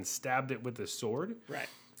up and stabbed it with a sword. Right.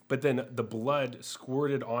 But then the blood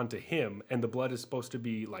squirted onto him, and the blood is supposed to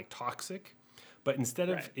be like toxic. But instead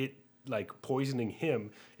of it like poisoning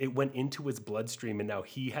him, it went into his bloodstream, and now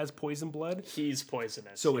he has poison blood. He's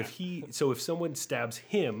poisonous. So if someone stabs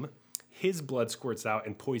him, his blood squirts out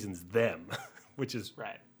and poisons them, which is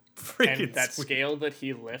right. Freaking and that sweet. scale that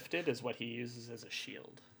he lifted is what he uses as a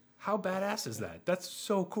shield. How badass is that? That's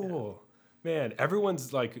so cool. Man,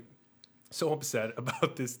 everyone's like so upset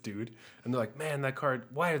about this dude. And they're like, man, that card,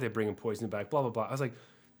 why are they bringing poison back? Blah, blah, blah. I was like,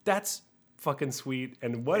 that's fucking sweet.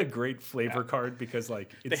 And what a great flavor card because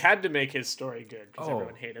like... They had to make his story good because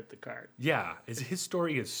everyone hated the card. Yeah, his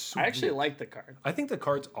story is sweet. I actually like the card. I think the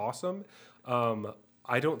card's awesome.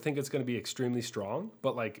 I don't think it's going to be extremely strong,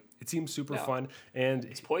 but like it seems super fun. And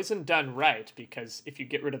it's poison done right because if you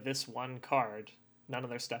get rid of this one card, none of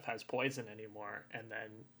their stuff has poison anymore, and then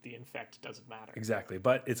the infect doesn't matter. Exactly,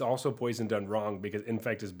 but it's also poison done wrong because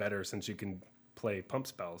infect is better since you can play pump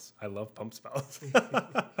spells. I love pump spells.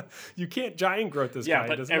 You can't giant growth this guy.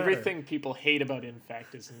 Yeah, but everything people hate about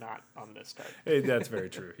infect is not on this card. That's very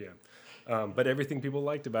true. Yeah. But everything people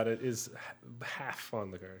liked about it is half on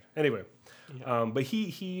the card. Anyway, but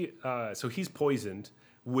so he's poisoned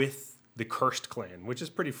with the cursed clan, which is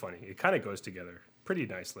pretty funny. It kind of goes together pretty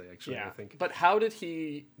nicely, actually. I think. But how did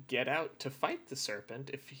he get out to fight the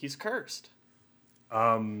serpent if he's cursed?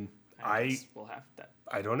 I guess we'll have that.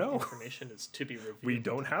 I don't know. Information is to be revealed. We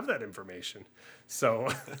don't have that information, so.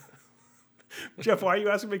 Jeff, why are you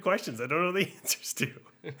asking me questions I don't know the answers to?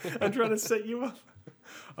 I'm trying to set you up.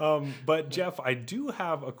 But Jeff, I do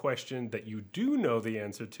have a question that you do know the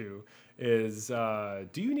answer to is,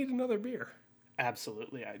 do you need another beer?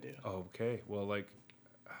 Absolutely, I do. Okay, well, like...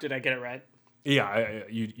 Did I get it right? Yeah,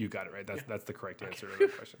 you got it right. That's the correct answer to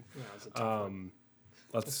that question. That was a tough one.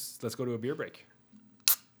 Let's go to a beer break.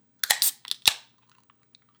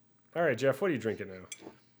 All right, Jeff, what are you drinking now?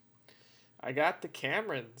 I got the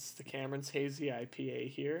Cameron's Hazy IPA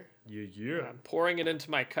here. Yeah. I'm pouring it into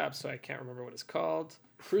my cup, so I can't remember what it's called.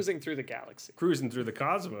 Cruising through the galaxy. Cruising through the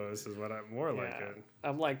cosmos is what I'm more like it.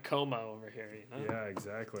 I'm like Coma over here, you know? Yeah,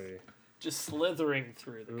 exactly. Just slithering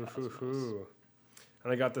through the cosmos.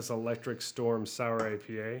 And I got this Electric Storm Sour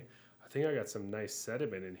IPA. I think I got some nice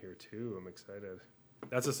sediment in here, too. I'm excited.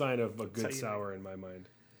 That's a sign of a good sour in my mind.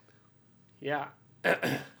 Yeah.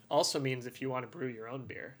 Also means if you want to brew your own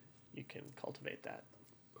beer, you can cultivate that.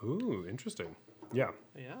 Ooh, interesting. Yeah.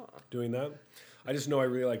 Yeah. Doing that. I just know I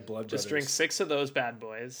really like Blood Just Brothers. drink 6 of those bad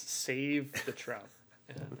boys, save the trout.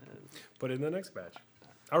 And put it in the next batch.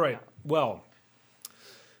 All right. Well,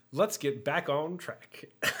 let's get back on track.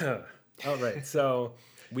 All right. So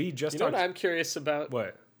we just what I'm curious about?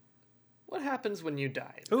 What? What happens when you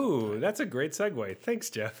die? Ooh, that's a great segue. Thanks,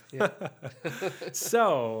 Jeff. Yeah.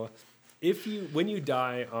 So when you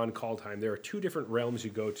die on Kaldheim, there are 2 different realms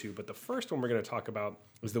you go to, but the first one we're going to talk about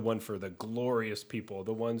is the one for the glorious people,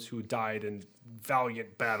 the ones who died in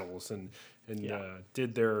valiant battles and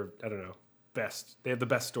did their, I don't know, best. They have the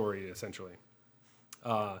best story, essentially.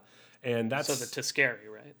 And that's... So the Teskari,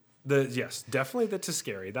 right? Yes, definitely the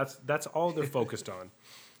Teskari. That's all they're focused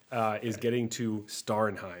on, is getting to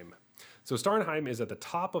Starnheim. So Starnheim is at the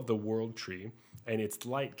top of the world tree, and its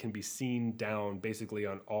light can be seen down basically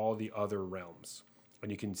on all the other realms.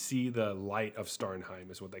 And you can see the light of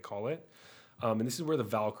Starnheim is what they call it. And this is where the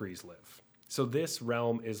Valkyries live. So this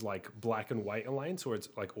realm is like black and white aligned, so it's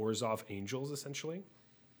like Orzhov angels, essentially.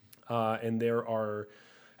 And there are,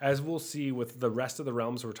 as we'll see with the rest of the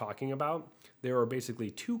realms we're talking about, there are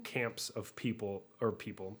basically 2 camps of people.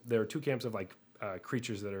 There are 2 camps of like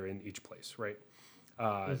creatures that are in each place, right?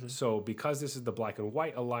 So because this is the black and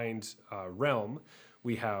white aligned realm,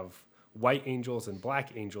 we have white angels and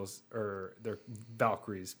black angels, or they're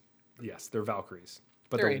Valkyries. Yes, they're Valkyries.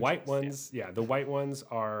 But they're the angels, white ones, the white ones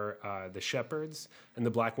are the shepherds, and the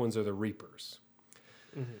black ones are the reapers.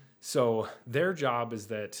 Mm-hmm. So their job is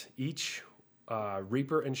that each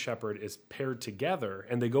reaper and shepherd is paired together,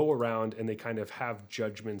 and they go around and they kind of have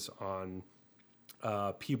judgments on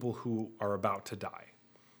people who are about to die.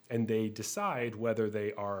 And they decide whether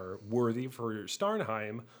they are worthy for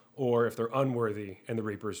Starnheim or if they're unworthy, and the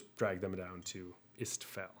reapers drag them down to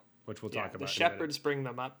Istfell, which we'll talk about. The shepherds bring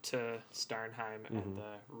them up to Starnheim, and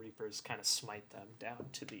the reapers kind of smite them down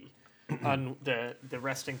to the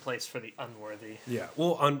resting place for the unworthy. Yeah,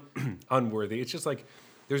 well, unworthy. It's just like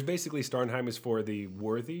there's basically Starnheim is for the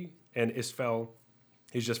worthy, and Istfell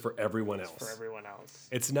He's just for everyone else. For everyone else.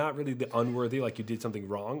 It's not really the unworthy, like you did something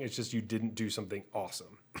wrong. It's just you didn't do something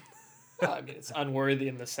awesome. Well, I mean, it's unworthy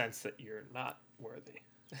in the sense that you're not worthy.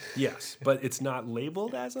 Yes, but it's not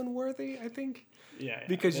labeled as unworthy, I think. Yeah.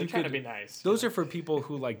 Because they're you trying could to be nice. Those are for people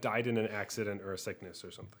who like died in an accident or a sickness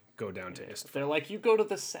or something. Go down to Istfell. They're like, you go to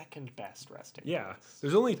the second best resting Yeah, place.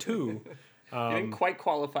 there's only two. You didn't quite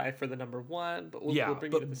qualify for the number one, but we'll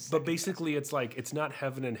bring you to the second. But basically, it's like it's not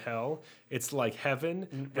heaven and hell. It's like heaven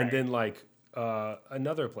Right. and then like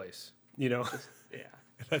another place. You know.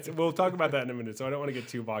 Yeah. We'll talk about that in a minute. So I don't want to get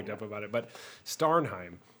too bogged up about it. But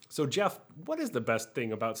Starnheim. So Jeff, what is the best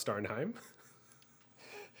thing about Starnheim?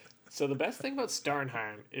 So the best thing about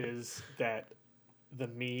Starnheim is that the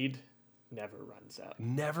mead never runs out.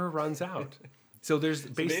 Never runs out. So there's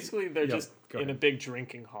Basically, they're just in ahead. a big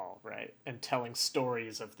drinking hall, right? And telling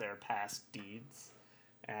stories of their past deeds.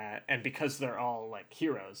 And because they're all like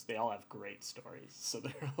heroes, they all have great stories. So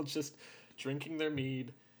they're all just drinking their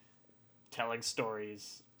mead, telling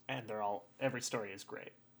stories, and every story is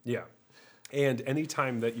great. Yeah. And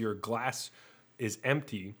anytime that your glass is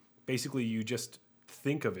empty, basically you just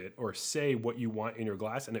think of it or say what you want in your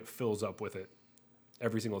glass and it fills up with it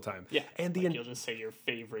every single time. Yeah. And you'll just say your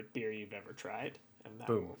favorite beer you've ever tried, and that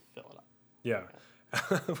will fill it up. Yeah.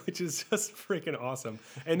 Which is just freaking awesome.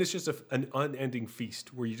 And it's just an unending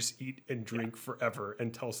feast where you just eat and drink forever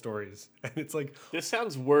and tell stories. And it's like... This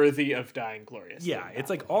sounds worthy of dying gloriously. Yeah, it's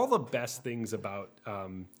like all the best things about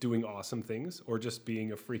doing awesome things or just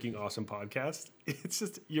being a freaking awesome podcast. It's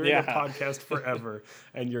just, you're in a podcast forever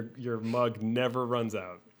and your mug never runs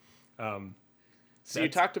out. So you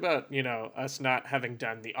talked about, us not having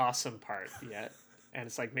done the awesome part yet. And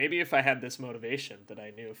it's like, maybe if I had this motivation that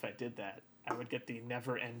I knew if I did that, I would get the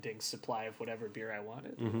never-ending supply of whatever beer I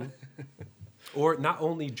wanted. Mm-hmm. Or not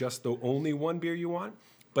only just the only one beer you want,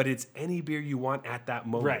 but it's any beer you want at that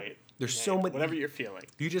moment. Right. There's so many. Whatever you're feeling.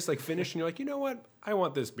 You just like finish and you're like, you know what? I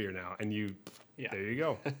want this beer now. And there you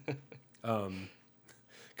go.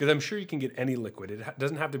 Because I'm sure you can get any liquid. It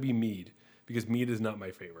doesn't have to be mead because mead is not my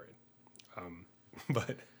favorite.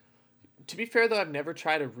 But to be fair, though, I've never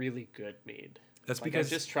tried a really good mead. That's like because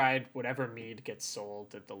I've just tried whatever mead gets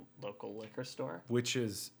sold at the local liquor store. Which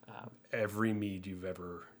is every mead you've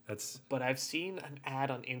ever. But I've seen an ad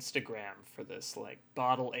on Instagram for this like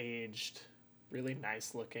bottle aged, really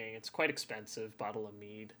nice looking. It's quite expensive bottle of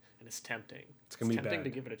mead, and it's tempting. It's gonna be tempting bad. to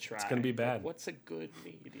give it a try. It's gonna be bad. Like, what's a good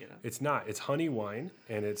mead? It's not. It's honey wine,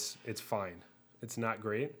 and it's fine. It's not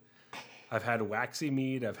great. I've had waxy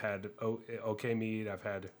mead. I've had okay mead. I've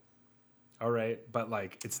had. All right, but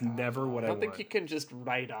like it's never what I want. I don't think you can just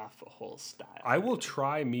write off a whole style. I will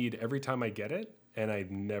try mead every time I get it, and I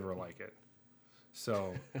never like it.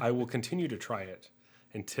 So I will continue to try it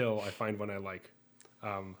until I find one I like.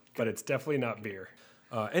 But it's definitely not beer.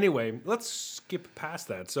 Anyway, let's skip past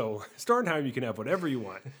that. So Starnheim, you can have whatever you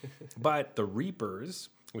want. But the Reapers,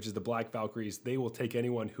 which is the Black Valkyries, they will take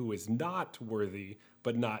anyone who is not worthy,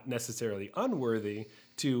 but not necessarily unworthy,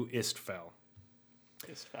 to Istfell.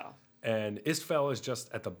 Istfell. And Istfell is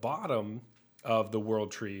just at the bottom of the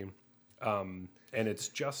world tree, and it's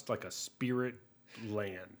just like a spirit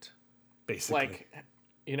land, basically.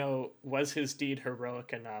 Like, was his deed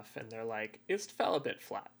heroic enough? And they're like, Istfell a bit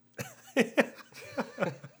flat.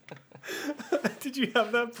 Did you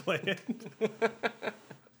have that planned?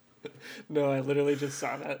 No, I literally just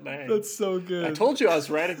saw that. That's so good. I told you I was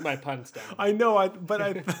writing my puns down. I know, I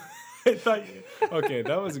thought. Okay,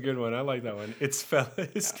 that was a good one. I like that one. It's fell a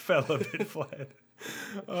bit flat.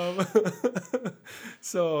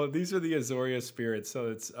 So these are the Azoria spirits. So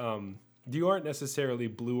it's you aren't necessarily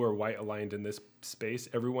blue or white aligned in this space.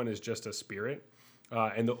 Everyone is just a spirit,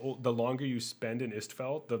 and the longer you spend in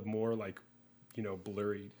Istfell, the more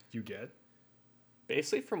blurry you get.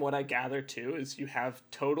 Basically, from what I gather too, is you have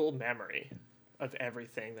total memory of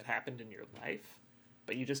everything that happened in your life.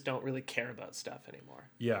 But you just don't really care about stuff anymore.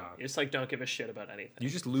 Yeah. You just don't give a shit about anything. You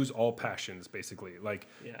just lose all passions, basically.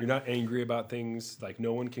 You're not angry about things. Like,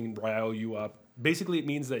 no one can rile you up. Basically, it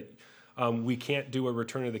means that we can't do a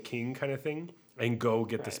Return of the King kind of thing and go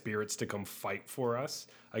get the spirits to come fight for us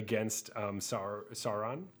against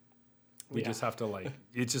Sauron. We just have to,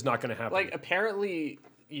 it's just not going to happen. Apparently,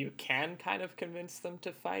 you can kind of convince them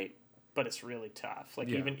to fight, but it's really tough.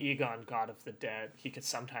 Even Egon, God of the Dead, he could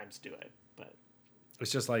sometimes do it, but...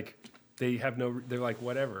 It's just they're like,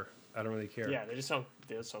 whatever. I don't really care. Yeah, they just don't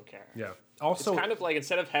care. Yeah. Also, it's kind of like,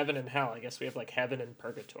 instead of heaven and hell, I guess we have heaven and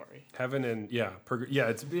purgatory. Heaven and,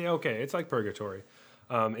 it's okay. It's like purgatory.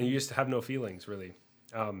 And you just have no feelings, really.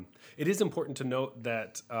 It is important to note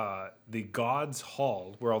that the Gods'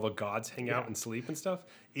 Hall, where all the gods hang out and sleep and stuff,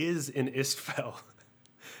 is in Istfell.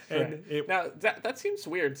 And Right. it, Now that seems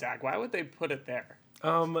weird, Zach. Why would they put it there?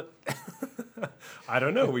 um, I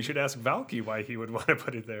don't know. We should ask Valky why he would want to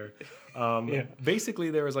put it there. Yeah. Basically,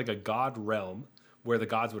 there was like a god realm where the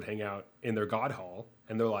gods would hang out in their god hall,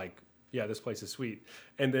 and they're like, "Yeah, this place is sweet."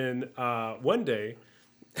 And then one day,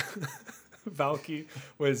 Valky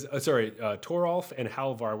was Toralf and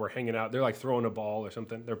Halvar were hanging out. They're like throwing a ball or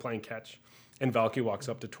something. They're playing catch, and Valky walks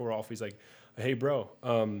up to Toralf. He's like, "Hey, bro,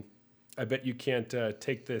 I bet you can't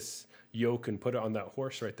take this yoke and put it on that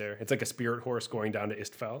horse right there. It's like a spirit horse going down to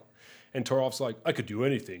Istval." And Toralf's like, "I could do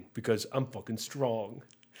anything because I'm fucking strong."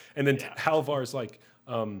 And then Yeah. Halvar's like,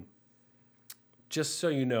 "Just so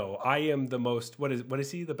you know, I am the most, what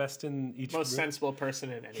is he, the best in each Most room?" sensible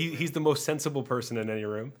person in any room. He's the most sensible person in any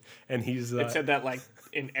room. And he's... It said that like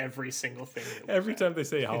in every single thing. that we every read. time they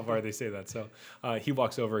say Halvar, they say that. So he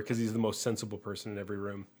walks over because he's the most sensible person in every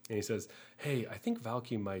room. And he says, "Hey, I think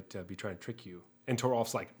Valky might be trying to trick you." And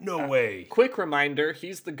Toralf's like, "No way." Quick reminder: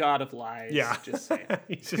 he's the god of lies. Yeah. Just saying.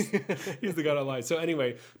 he's the god of lies. So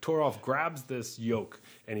anyway, Toralf grabs this yoke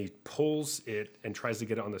and he pulls it and tries to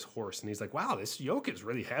get it on this horse. And he's like, "Wow, this yoke is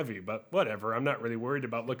really heavy, but whatever. I'm not really worried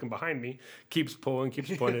about looking behind me." Keeps pulling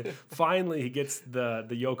it. Finally, he gets the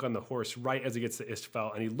yoke on the horse right as he gets to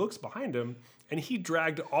Istval, and he looks behind him, and he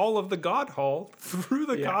dragged all of the god hall through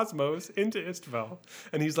the cosmos into Istval.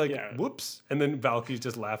 And he's like, Yeah. "Whoops." And then Valky's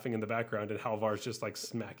just laughing in the background, and Halvar's just like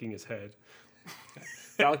smacking his head.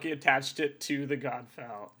 Valky attached it to the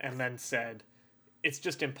Godfell and then said, "It's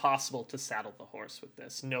just impossible to saddle the horse with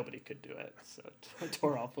this. Nobody could do it." So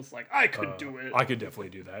Toralf was like, "I could do it." I could definitely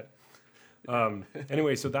do that.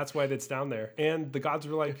 Anyway, so that's why it's down there. And the gods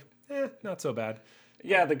were like, not so bad.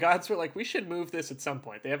 Yeah, the gods were like, "We should move this at some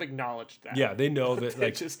point." They have acknowledged that. Yeah, they know that, They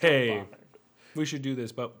like, just don't hey, bother. we should do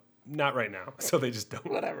this, but not right now. So they just don't.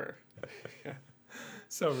 Whatever.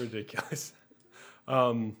 So ridiculous.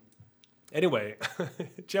 Anyway,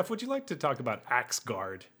 Jeff, would you like to talk about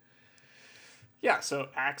Axgard? Yeah, so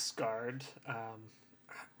Axgard,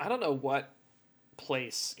 I don't know what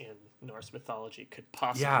place in Norse mythology could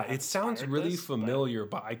possibly Yeah, have it sounds inspired really this, but familiar,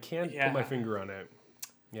 but I can't put my Yeah. finger on it.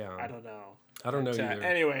 Yeah. I don't know. I don't know But, either.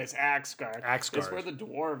 anyways, Axgard. Is Axgard. where the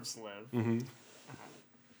dwarves live. Mm-hmm.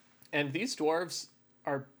 And these dwarves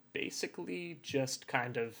are basically just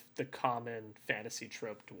kind of the common fantasy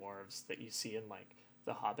trope dwarves that you see in, like,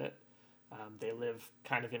 The Hobbit. They live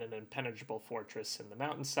kind of in an impenetrable fortress in the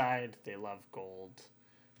mountainside. They love gold,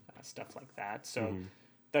 stuff like that. So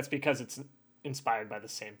that's because it's inspired by the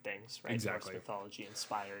same things, right? Exactly. Norse mythology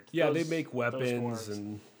inspired. Yeah, those- they make those weapons dwarves.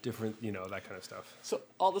 and different, that kind of stuff. So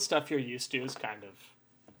all the stuff you're used to is kind of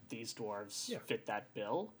these dwarves Yeah. fit that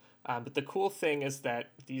bill. But the cool thing is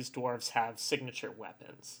that these dwarves have signature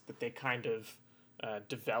weapons that they kind of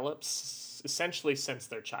develop essentially since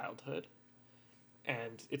their childhood.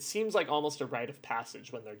 And it seems like almost a rite of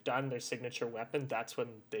passage. When they're done their signature weapon, that's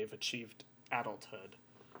when they've achieved adulthood.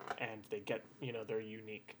 And they get, their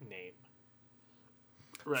unique name.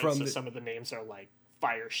 Right, From so the- some of the names are like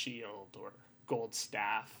Fire Shield or Gold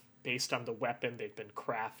Staff, based on the weapon they've been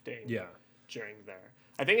crafting Yeah. during their...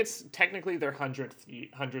 I think it's technically their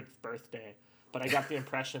 100th birthday, but I got the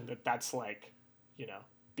impression that that's like,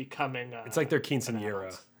 becoming... It's like their an quinceanera,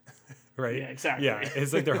 adult. right? Yeah, exactly. Yeah,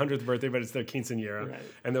 it's like their 100th birthday, but it's their quinceanera. Right.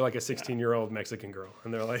 And they're like a 16-year-old Mexican girl.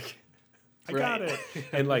 And they're like, "I got Right. it."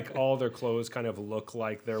 And like all their clothes kind of look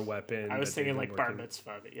like their weapon. I was that they've thinking been like bar working-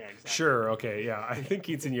 mitzvah, but yeah, exactly. Sure, okay, yeah. I think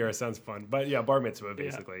quinceanera sounds fun. But yeah, bar mitzvah,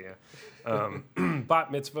 basically, yeah.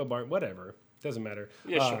 Bat mitzvah, whatever. Doesn't matter.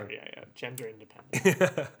 Yeah, sure, yeah. Gender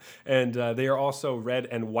independent. And they are also red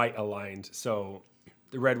and white aligned. So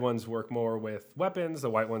the red ones work more with weapons. The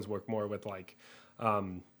white ones work more with like, I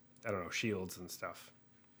don't know, shields and stuff,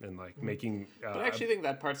 and like making. But I actually think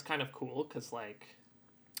that part's kind of cool because, like,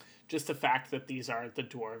 just the fact that these are the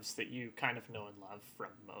dwarves that you kind of know and love from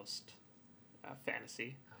most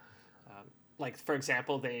fantasy. Like, for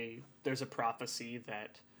example, there's a prophecy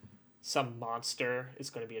that some monster is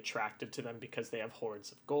going to be attracted to them because they have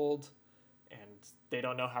hoards of gold, and they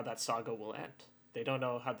don't know how that saga will end. They don't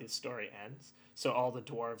know how the story ends. So all the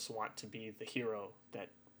dwarves want to be the hero that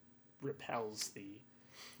repels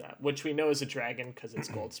that, which we know is a dragon because it's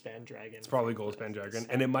Goldspan dragon. It's probably Goldspan dragon,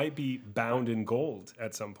 and it might be bound in gold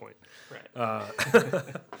at some point. Right.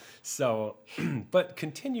 So, but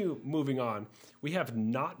continue moving on. We have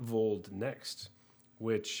Notvold next,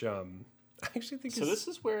 which I actually think So is... this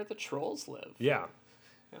is where the trolls live. Yeah.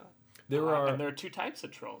 Yeah. There are... And there are two types of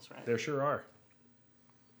trolls, right? There sure are.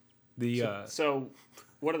 The So,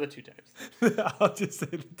 what are the two types? I'll just say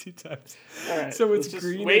the two types. All right. So it's let's just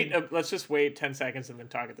green. Wait. Let's just wait 10 seconds and then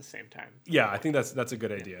talk at the same time. Yeah, I think that's a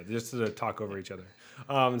good idea, just to talk over each other.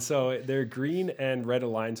 So they're green and red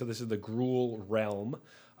aligned. So this is the Gruul realm.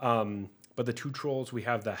 But the two trolls, we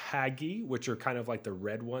have the Hagi, which are kind of like the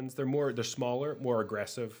red ones. They're smaller, more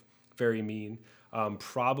aggressive, very mean.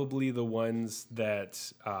 Probably the ones that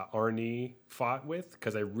Arnie fought with,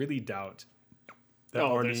 because I really doubt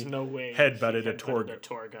that there's no way headbutted he a Torga.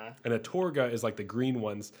 Torga. And a Torga is like the green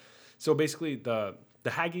ones. So basically, the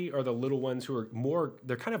Hagi are the little ones who are more.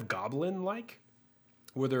 They're kind of goblin-like,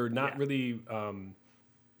 where they're not really.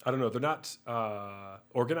 I don't know. They're not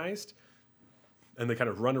organized, and they kind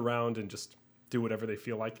of run around and just do whatever they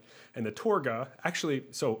feel like. And the Torga, actually,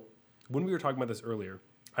 so when we were talking about this earlier,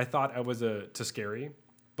 I thought I was a Tuscari,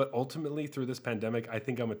 but ultimately through this pandemic, I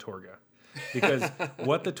think I'm a Torga. Because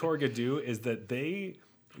what the Torga do is that they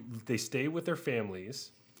stay with their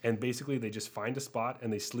families, and basically they just find a spot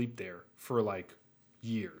and they sleep there for like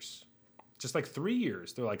years. Just like 3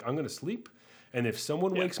 years. They're like, I'm going to sleep, and if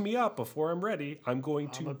someone wakes me up before I'm ready, I'm going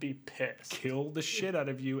to be pissed. Kill the shit out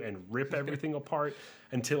of you and rip everything apart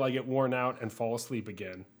until I get worn out and fall asleep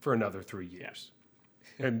again for another 3 years.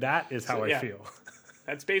 Yeah. And that is how I feel.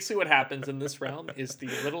 That's basically what happens in this realm is the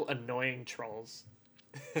little annoying trolls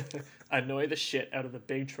annoy the shit out of the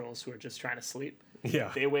big trolls who are just trying to sleep.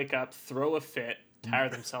 Yeah. They wake up, throw a fit, tire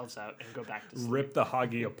themselves out, and go back to sleep. Rip the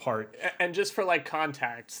Hagi apart. And just for like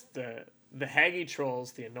context, the Hagi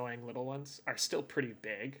trolls, the annoying little ones, are still pretty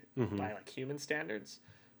big by like human standards,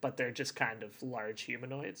 but they're just kind of large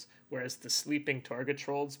humanoids, whereas the sleeping Torga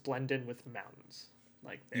trolls blend in with mountains.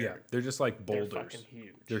 Like they're just like boulders. They're fucking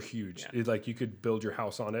huge. They're huge. Yeah. It's like you could build your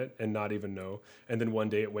house on it and not even know, and then one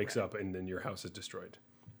day it wakes up and then your house is destroyed.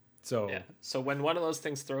 So So when one of those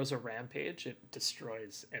things throws a rampage, it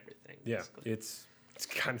destroys everything. Basically. Yeah, it's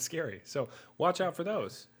kind of scary. So watch out for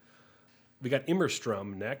those. We got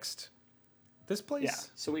Immerstrom next. This place. Yeah.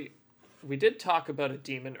 So we did talk about a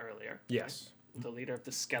demon earlier. Yes. Right? The leader of the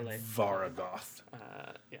Skele. Varaggoth.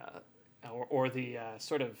 Or the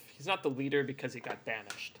sort of, he's not the leader because he got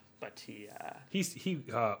banished, but he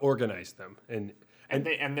organized them and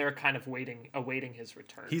they're kind of awaiting his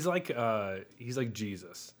return. He's like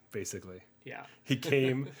Jesus, basically. Yeah. He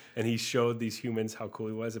came and he showed these humans how cool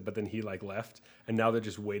he was, but then he like left, and now they're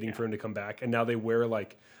just waiting for him to come back. And now they wear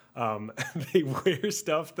like they wear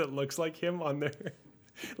stuff that looks like him on their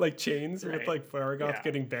like chains with like Varaggoth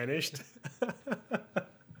getting banished.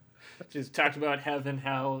 Just talked about heaven,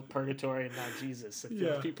 hell, purgatory, and now Jesus.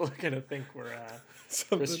 People are gonna think we're a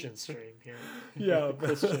Christian stream here. Yeah,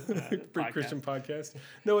 Christian podcast.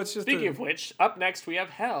 No, it's just speaking of which. Up next, we have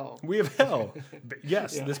hell. We have hell.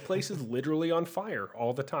 Yes, this place is literally on fire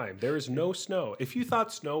all the time. There is no snow. If you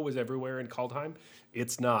thought snow was everywhere in Kaldheim,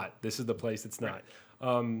 it's not. This is the place it's not.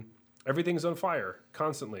 Everything's on fire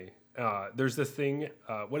constantly. There's this thing.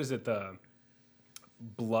 What is it? The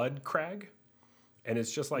Blood Crag. And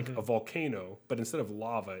it's just like a volcano, but instead of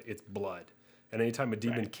lava, it's blood. And anytime a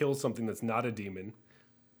demon kills something that's not a demon,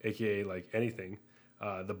 aka like anything,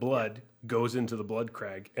 the blood goes into the blood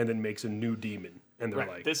crag and then makes a new demon. And they're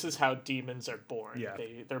like, this is how demons are born. Yeah.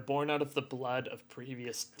 They're born out of the blood of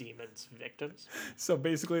previous demons' victims. So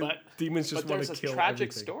basically, demons just want to kill everything. But there's a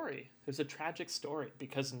tragic story. There's a tragic story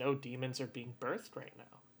because no demons are being birthed right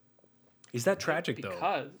now. Is that tragic,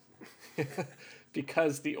 though?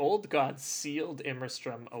 Because the old gods sealed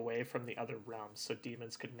Immerstrom away from the other realms, so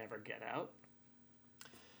demons could never get out.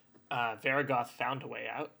 Varaggoth found a way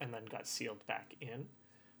out and then got sealed back in.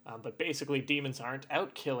 But basically, demons aren't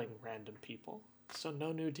out killing random people, so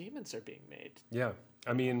no new demons are being made. Yeah.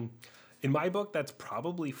 I mean, in my book, that's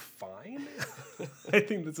probably fine. I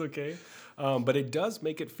think that's okay. But it does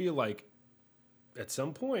make it feel like at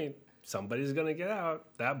some point, somebody's going to get out.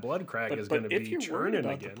 That blood crag is going to be churning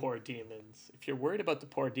again. If you're worried about the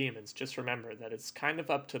poor demons, just remember that it's kind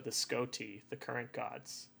of up to the Scoti, the current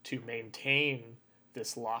gods, to maintain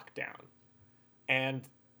this lockdown. And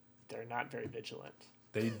they're not very vigilant.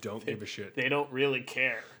 They don't give a shit. They don't really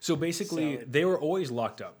care. So basically, they were always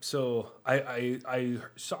locked up. So I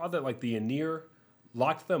saw that like the Aenir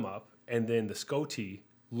locked them up, and then the Scoti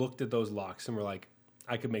looked at those locks and were like,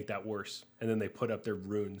 I could make that worse. And then they put up their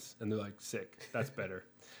runes, and they're like, sick, that's better.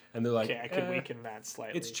 And they're like, okay, I could weaken that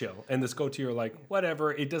slightly. It's chill. And the Scoti are like,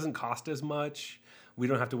 whatever, it doesn't cost as much. We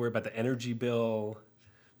don't have to worry about the energy bill.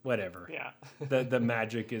 Whatever. Yeah. the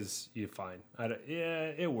magic is fine.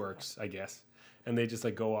 It works, I guess. And they just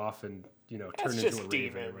like go off and turn into a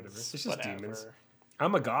raven or whatever. It's just demons.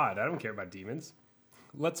 I'm a god. I don't care about demons.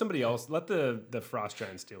 Let somebody else, let the frost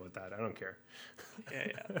giants deal with that. I don't care.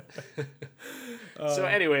 Yeah. So,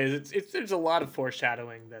 anyways, there's a lot of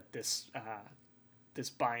foreshadowing that this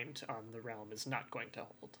bind on the realm is not going to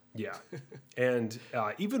hold. Yeah. And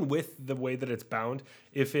even with the way that it's bound,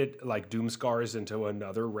 if it like doomscars into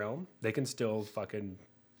another realm, they can still fucking,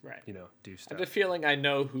 Right. do I stuff. have a feeling I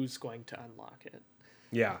know who's going to unlock it.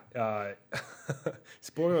 Yeah.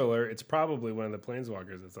 Spoiler alert, it's probably one of the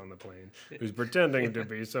planeswalkers that's on the plane who's pretending to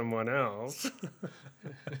be someone else.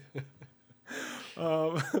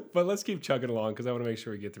 But let's keep chugging along because I want to make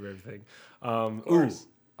sure we get through everything. course.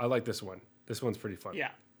 I like this one. This one's pretty fun. Yeah.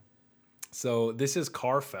 So this is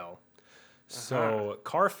Carfell. So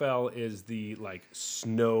Carfell is the like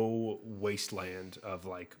snow wasteland of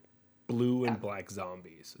like blue and black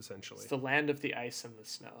zombies, essentially. It's the land of the ice and the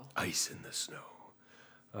snow. Ice in the snow.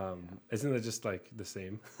 Isn't that just like the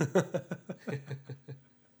same?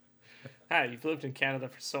 Hi, you've lived in Canada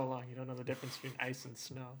for so long, you don't know the difference between ice and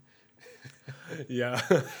snow. Yeah.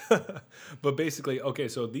 But basically, okay,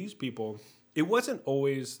 so these people, it wasn't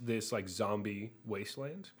always this like zombie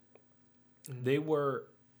wasteland. They were,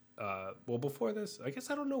 well, before this, I guess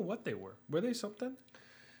I don't know what they were. Were they something?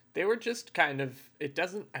 They were just kind of. I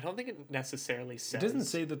don't think it necessarily says. It doesn't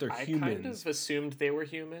say that they're I humans. kind of assumed they were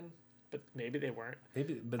human, but maybe they weren't.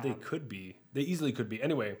 Maybe, but they could be. They easily could be.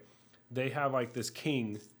 Anyway, they have like this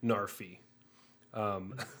king, Narfi,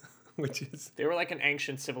 which is... They were like an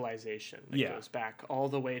ancient civilization that Yeah. goes back all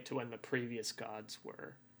the way to when the previous gods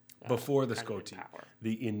were. Before the kind of in Skoti. power.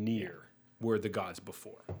 The Aenir were the gods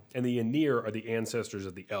before. And the Aenir are the ancestors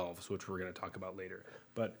of the elves, which we're going to talk about later.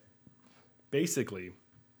 But basically,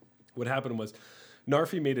 what happened was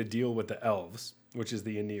Narfi made a deal with the elves, which is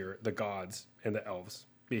the Aenir, the gods, and the elves,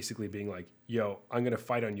 basically being like, yo, I'm going to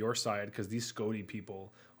fight on your side because these Skoti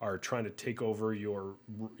people are trying to take over your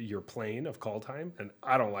plane of Kaldheim, and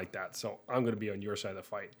I don't like that, so I'm going to be on your side of the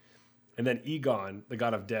fight. And then Egon, the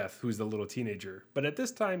god of death, who's the little teenager, but at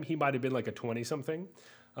this time he might have been like a 20-something,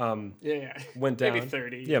 Yeah. went down. Maybe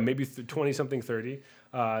 30. Yeah, maybe 20-something, 30.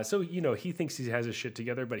 So, he thinks he has his shit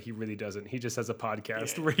together, but he really doesn't. He just has a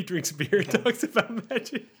podcast where he drinks beer and talks about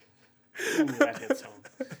magic. Ooh, that hits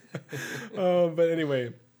home. But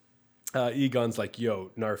anyway, Egon's like,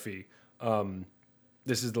 yo, Narfi,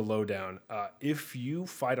 this is the lowdown. If you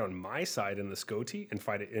fight on my side in the Skoti and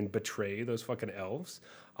fight it and betray those fucking elves,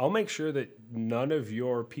 I'll make sure that none of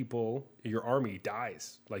your people, your army,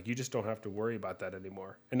 dies. Like, you just don't have to worry about that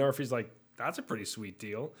anymore. And Narfi's like, that's a pretty sweet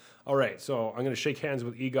deal. All right, so I'm going to shake hands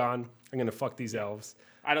with Egon. I'm going to fuck these elves.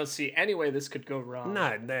 I don't see any way this could go wrong.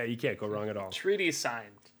 Nah, you can't go wrong at all. Treaty signed.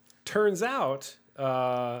 Turns out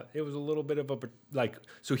it was a little bit of a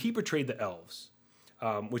so he betrayed the elves,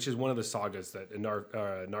 which is one of the sagas that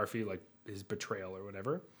Narfi, like his betrayal or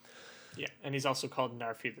whatever. Yeah, and he's also called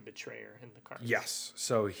Narfi the Betrayer in the cards. Yes,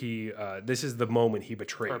 so he this is the moment he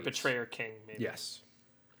betrays. Or Betrayer King, maybe. Yes,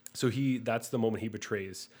 so that's the moment he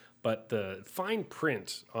betrays. But the fine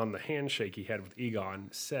print on the handshake he had with Egon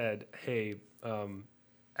said, "Hey,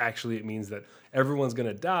 actually, it means that everyone's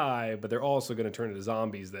gonna die, but they're also gonna turn into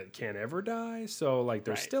zombies that can't ever die. So, like,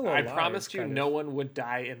 they're still alive." I promised you kind of, no one would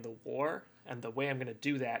die in the war, and the way I'm going to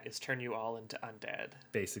do that is turn you all into undead.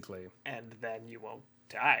 basically, And then you won't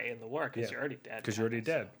die in the war because you're already dead. because you're already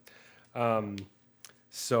dead.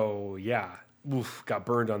 So yeah, oof, got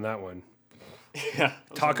burned on that one. Yeah. it was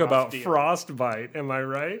a Talk rough about deal. frostbite. Am I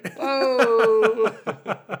right? Oh!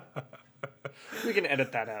 We can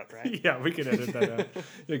edit that out, right? Yeah, we can edit that out.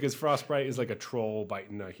 Because frostbite is like a troll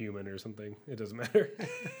biting a human or something. It doesn't matter.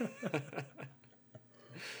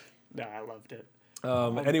 No, I loved it.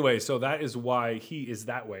 Anyway, so that is why he is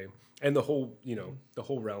that way, and the whole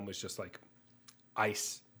realm is just like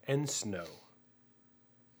ice and snow.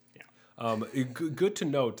 Yeah. Good to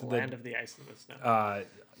note The that land of the ice and the snow.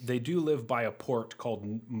 they do live by a port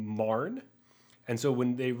called Marn. And so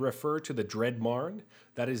when they refer to the Dread Marn,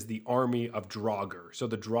 that is the army of Draugr. So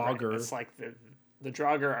the Draugr, It's like the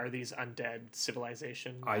Draugr are these undead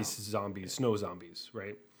civilization. now. ice zombies, snow zombies,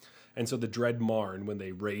 right? And so the Dread Marn, when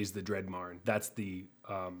they raise the Dread Marn, that's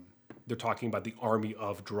they're talking about the army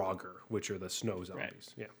of Draugr, which are the snow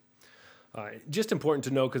zombies. Yeah. Just important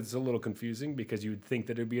to know because it's a little confusing because you'd think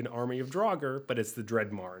that it would be an army of Draugr, but it's the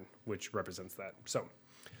Dread Marn, which represents that. So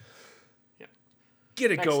Yeah.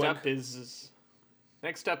 get it Next going.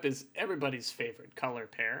 Next up is everybody's favorite color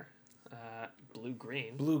pair,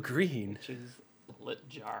 blue-green, Blue-green. which is Lit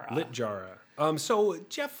Lit Jara. So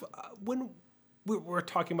Jeff, when we're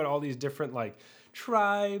talking about all these different like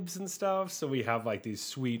tribes and stuff. So we have like these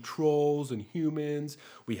sweet trolls and humans.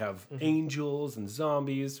 We have angels and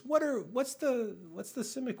zombies. What's the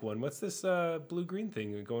Simic one? What's this blue green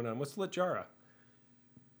thing going on? What's Littjara?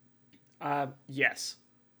 Yes.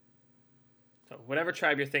 So whatever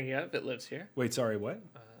tribe you're thinking of, it lives here. Wait, sorry, what?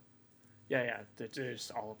 Yeah.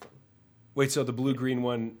 There's all of them. Wait, so the blue green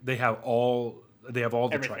one, they have all the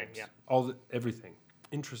Everything, tribes. yeah. Everything.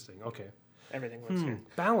 Interesting. Okay. Everything lives here.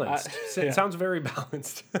 Balanced. It sounds very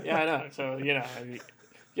balanced. Yeah, I know. So you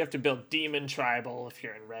have to build demon tribal if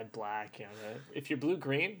you're in red black. If you're blue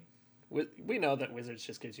green, we know that wizards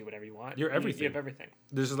just gives you whatever you want. You're everything. You have everything.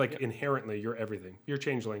 This is like inherently you're everything. You're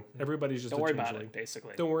changeling. Everybody's just Don't a worry changeling. about it.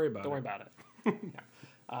 Basically. Don't worry about Don't it. worry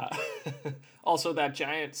about it. Also, that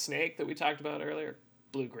giant snake that we talked about earlier,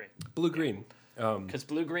 blue green. Blue green. Because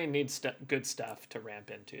blue green needs good stuff to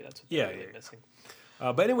ramp into. That's what they're really missing.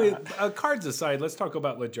 But anyway, cards aside, let's talk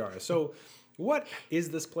about Littjara. So, what is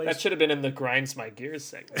this place? That should have been in the grinds my gears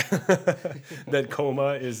segment. That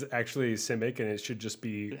Coma is actually Simic, and it should just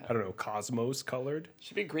be I don't know, Cosmos colored.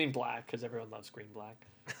 Should be green black because everyone loves green black.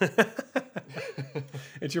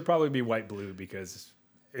 It should probably be white blue because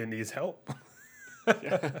it needs help.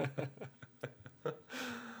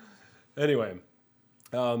 Anyway,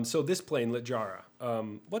 so this plane, Littjara,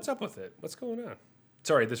 what's up with it? What's going on?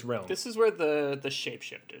 Sorry, this realm. This is where the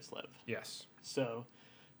shapeshifters live. Yes. So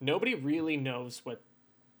nobody really knows what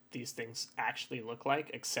these things actually look like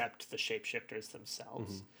except the shapeshifters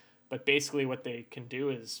themselves. But basically what they can do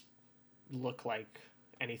is look like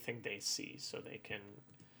anything they see. So they can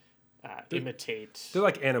imitate They're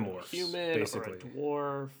like animorphs, human basically. or a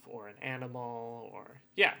dwarf or an animal or...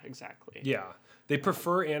 Yeah, exactly. Yeah. They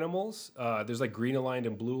prefer animals. There's like green aligned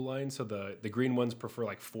and blue aligned. So the green ones prefer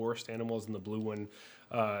like forest animals, and the blue one,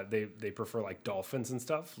 they prefer like dolphins and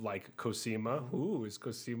stuff, like Cosima. Ooh, is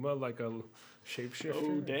Cosima like a shapeshifter?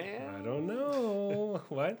 Oh, damn. I don't know.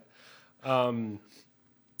 What?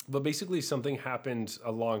 But basically something happened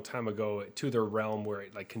a long time ago to their realm where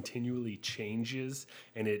it like continually changes,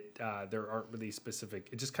 and it there aren't really specific.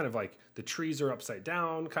 It just kind of like the trees are upside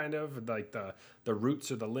down, kind of like the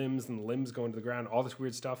roots are the limbs, and the limbs go into the ground, all this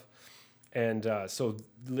weird stuff. And so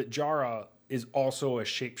Littjara is also a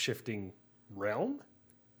shape-shifting realm,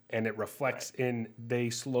 and it reflects in they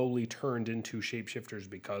slowly turned into shapeshifters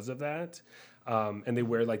because of that. And they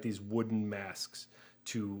wear like these wooden masks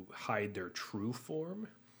to hide their true form.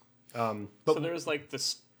 So there's like the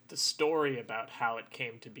story about how it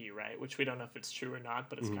came to be, right? Which we don't know if it's true or not,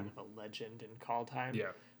 but it's kind of a legend in Kaldheim.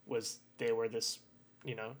 Yeah. Was they were this,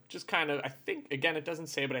 just kind of, I think, again, it doesn't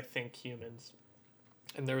say, but I think humans.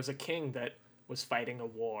 And there was a king that was fighting a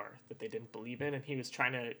war that they didn't believe in, and he was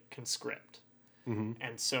trying to conscript.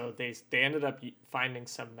 And so they ended up finding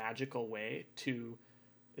some magical way to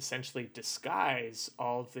essentially disguise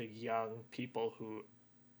all the young people who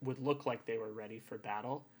would look like they were ready for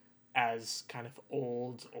battle as kind of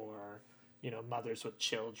old or mothers with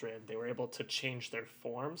children. They were able to change their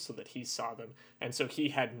form so that he saw them, and so he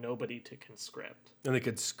had nobody to conscript, and they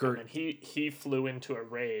could skirt. And he flew into a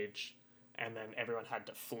rage, and then everyone had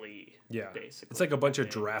to flee. Yeah, basically, it's like a bunch of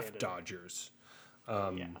draft dodgers,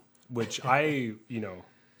 which I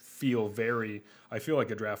feel very. I feel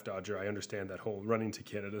like a draft dodger. I understand that whole running to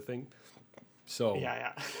Canada thing. So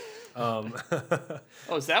yeah. Oh,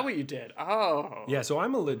 is that what you did? Oh. Yeah, so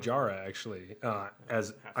I'm a Littjara, actually.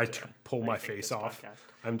 As I pull my face off, podcast.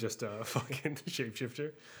 I'm just a fucking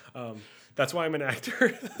shapeshifter. That's why I'm an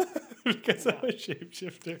actor, because I'm a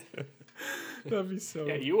shapeshifter. That'd be so...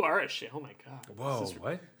 Yeah, you are oh my God. Whoa,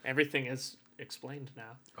 what? Everything is explained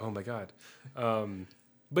now. Oh my God.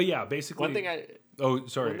 But yeah, basically... One thing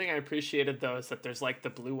I appreciated, though, is that there's like the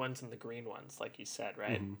blue ones and the green ones, like you said,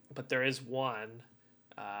 right? But there is one...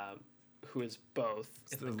 who is both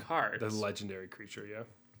in the cards. The legendary creature, yeah.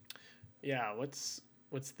 Yeah, what's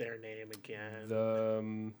their name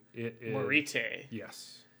again? It is Morite.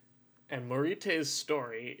 Yes. And Morite's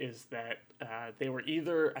story is that they were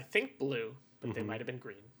either, I think, blue, but they might have been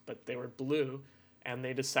green, but they were blue, and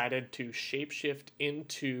they decided to shapeshift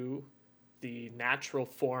into the natural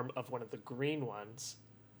form of one of the green ones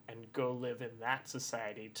and go live in that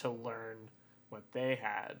society to learn what they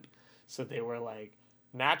had. So they were like,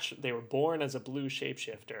 they were born as a blue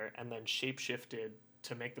shapeshifter and then shapeshifted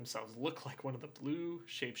to make themselves look like one of the blue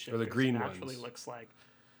shapeshifters. Or the green naturally ones. Looks like,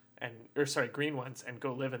 green ones, and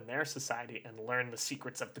go live in their society and learn the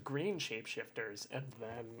secrets of the green shapeshifters, and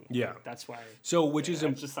then that's why. So I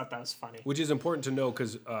just thought that was funny. Which is important to know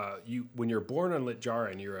because when you're born on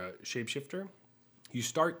Littjara and you're a shapeshifter, you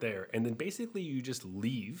start there and then basically you just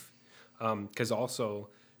leave, because also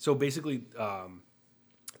basically.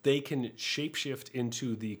 they can shapeshift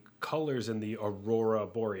into the colors in the aurora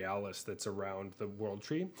borealis that's around the world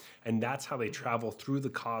tree, and that's how they travel through the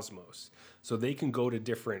cosmos. So they can go to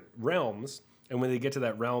different realms, and when they get to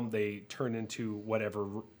that realm, they turn into whatever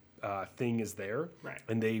thing is there, Right.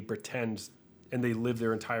 and they pretend and they live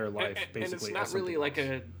their entire life basically. And it's as not something really like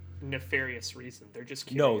else. a nefarious reason. They're just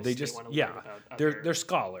curious. No, they just want to yeah, learn about they're other they're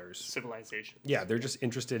scholars. civilizations. Yeah, they're just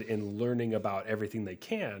interested in learning about everything they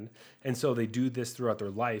can. And so they do this throughout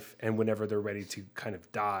their life. And whenever they're ready to kind of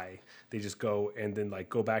die, they just go and then like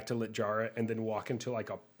go back to Litjara and then walk into like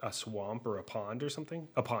a swamp or a pond or something.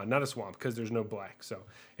 A pond, not a swamp, because there's no black. So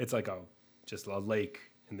it's like just a lake,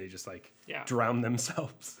 and they just like Yeah. drown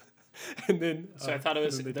themselves. And then So I thought it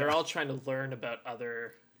was and then they they're die. all trying to learn about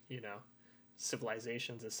other,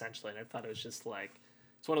 civilizations essentially, and I thought it was just like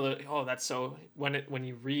it's one of the that's so when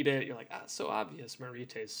you read it you're like so obvious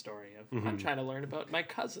Marite's story of I'm trying to learn about my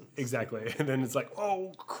cousins. Exactly. And then it's like,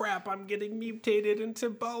 oh crap, I'm getting mutated into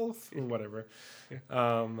both or whatever.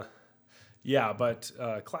 But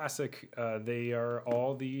classic, they are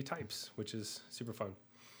all the types, which is super fun.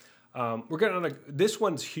 We're getting on this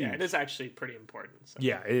one's huge. Yeah, it is actually pretty important. So.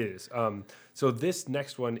 Yeah, it is. So this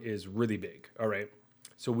next one is really big. All right.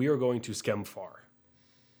 So we are going to Skemfar.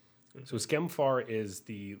 So Skemfar is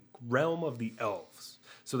the realm of the elves.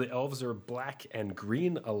 So the elves are black and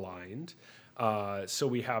green aligned. So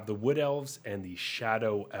we have the wood elves and the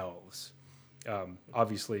shadow elves.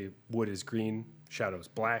 Obviously, wood is green, shadow is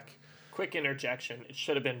black. Quick interjection: it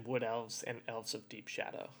should have been wood elves and elves of deep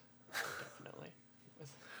shadow. Definitely.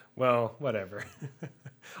 Well, whatever.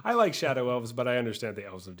 I like shadow elves, but I understand the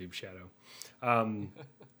elves of deep shadow.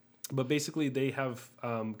 But basically, they have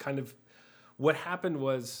kind of what happened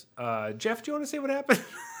was Jeff. Do you want to say what happened?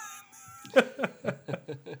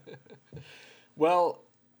 Well,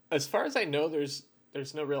 as far as I know, there's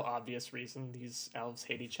no real obvious reason these elves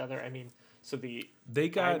hate each other. I mean, so They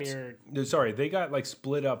got Ymir- they got like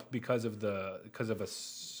split up because of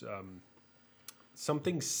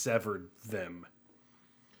something severed them.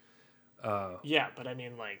 yeah, but I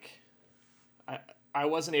mean, like, I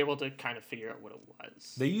wasn't able to kind of figure out what it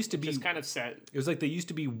was. They used to be Just kind of said, It was like they used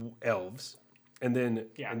to be elves, and then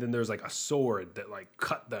there's like a sword that like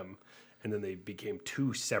cut them, and then they became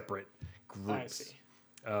two separate groups. I see.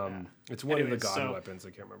 It's one of Anyways, the god so- weapons. I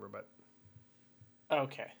can't remember, but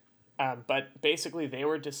Okay. But basically, they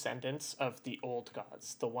were descendants of the old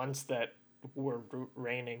gods, the ones that were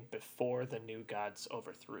reigning before the new gods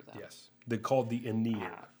overthrew them. yes, they're called the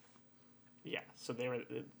Aenir. Yeah, so they were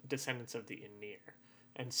the descendants of the Aenir.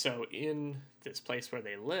 And so in this place where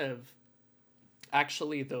they live,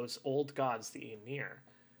 actually those old gods, the Aenir,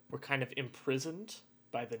 were kind of imprisoned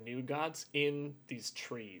by the new gods in these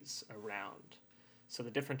trees around. So the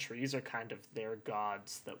different trees are kind of their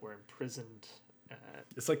gods that were imprisoned.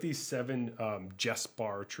 It's like these 7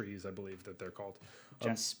 Jespar trees, I believe that they're called.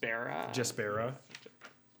 Jespera. Jespera.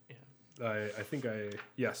 Yeah. I think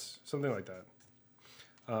yes, something like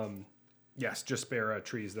that. Yes, Jespera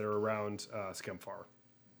trees that are around Skemfar.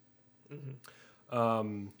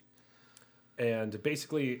 And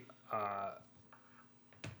basically,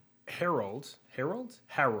 Harold.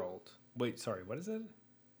 Wait, sorry, what is it?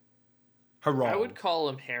 Harald. I would call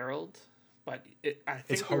him Harold, but I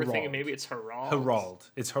think we were thinking Harald. maybe it's Harald. Harald.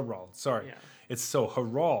 It's Harald. Sorry. Yeah. It's so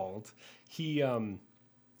Harald.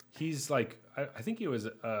 He's like I think he was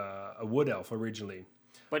a wood elf originally.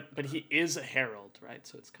 But he is a herald, right?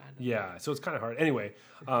 So it's kind of Yeah, so it's kind of hard. Anyway,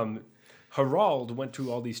 Harald went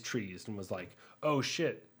to all these trees and was like, "Oh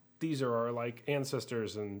shit, these are our like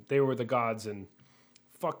ancestors, and they were the gods, and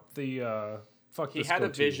fuck the fuck." He this had a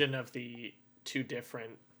goatee." vision of the two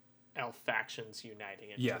different elf factions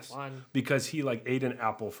uniting into Yes, one. because he like ate an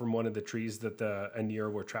apple from one of the trees that the Aenir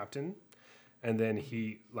were trapped in, and then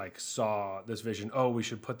he like saw this vision. Oh, we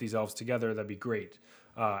should put these elves together. That'd be great.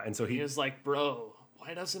 And so He was like, "Bro,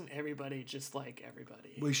 why doesn't everybody just like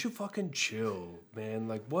everybody?" we should fucking chill, man.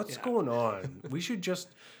 Like, what's Yeah. going on?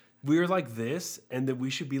 We're like this, and then we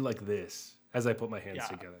should be like this. As I put my hands Yeah.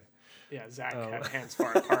 together. Yeah, Zach had hands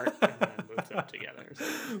far apart and then moved them together.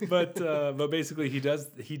 But basically he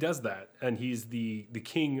does that, and he's the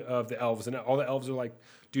king of the elves, and all the elves are like,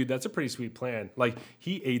 dude, that's a pretty sweet plan. Like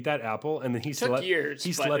he ate that apple, and then he Took slept. years. He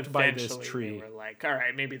but slept by this eventually tree. They were like, "All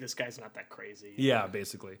right, maybe this guy's not that crazy. Yeah,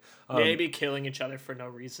 basically. Maybe killing each other for no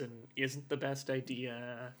reason isn't the best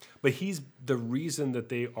idea." But he's the reason that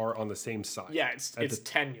they are on the same side. Yeah, it's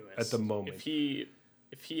tenuous at the moment.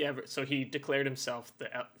 If he ever, so he declared himself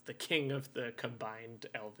the king of the combined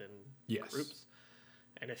elven Yes. groups,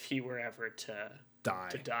 and if he were ever to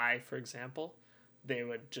Die. for example, they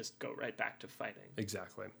would just go right back to fighting.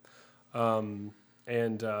 Exactly.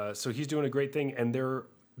 and so he's doing a great thing. And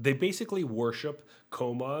they basically worship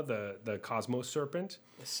Koma, the Cosmos Serpent.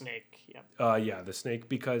 The snake. Yep. Yeah, the snake,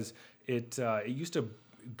 because it used to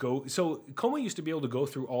go. So Koma used to be able to go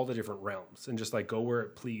through all the different realms and just like go where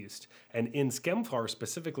it pleased. And in Skemfar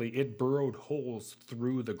specifically, it burrowed holes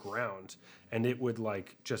through the ground, and it would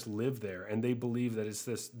like just live there. And they believe that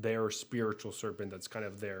it's their spiritual serpent that's kind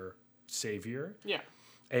of their savior. Yeah.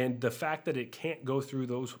 And the fact that it can't go through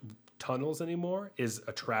those tunnels anymore is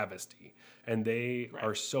a travesty. And they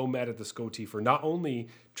are so mad at the Scoti for not only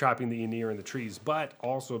trapping the Aenir in the trees, but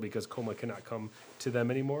also because Koma cannot come to them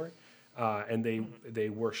anymore. And they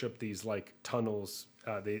worship these like tunnels.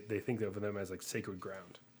 They think of them as like sacred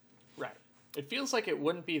ground. Right. It feels like it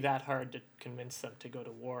wouldn't be that hard to convince them to go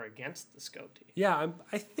to war against the Scoti. Yeah,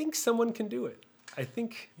 I think someone can do it. I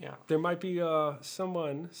think Yeah. there might be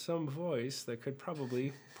some voice that could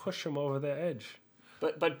probably push them over the edge.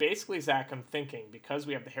 But basically, Zach, I'm thinking, because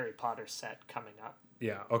we have the Harry Potter set coming up,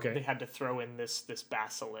 Yeah, they okay. had to throw in this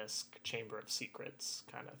basilisk Chamber of Secrets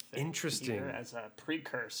kind of thing. Interesting. Here as a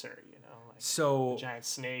precursor, like So a giant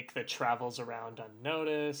snake that travels around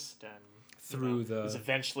unnoticed and through is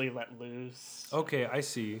eventually let loose. Okay, I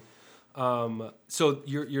see. So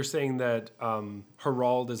you're saying that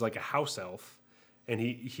Harald is like a house elf, and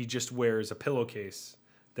he just wears a pillowcase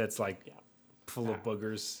that's like Yeah. full of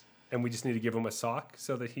boogers, and we just need to give him a sock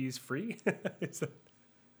so that he's free. Is that-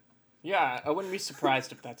 Yeah, I wouldn't be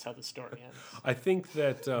surprised if that's how the story ends. I think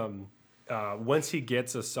that once he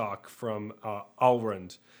gets a sock from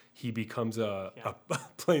Alrund, he becomes a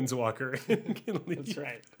planeswalker. And can leave. That's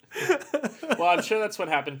right. Well, I'm sure that's what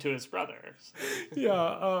happened to his brothers.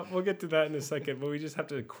 Yeah, we'll get to that in a second, but we just have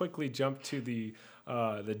to quickly jump to the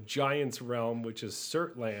Giants realm, which is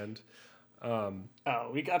Surtland. Oh,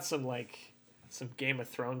 we got some Game of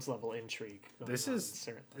Thrones level intrigue. This on is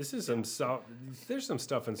in Surtland. this is there's some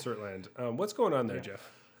stuff in Surtland. What's going on there,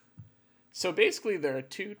 Jeff? So basically, there are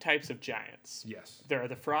two types of giants. Yes. There are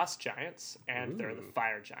the frost giants and there are the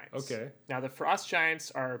fire giants. Okay. Now the frost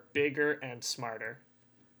giants are bigger and smarter.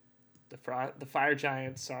 The fire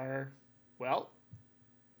giants are, well,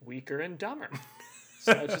 weaker and dumber.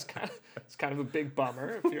 So it's kind of a big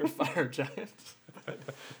bummer if you're a fire giant.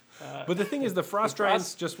 But the thing is, the frost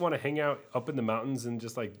giants just want to hang out up in the mountains and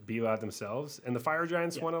just like be by themselves, and the fire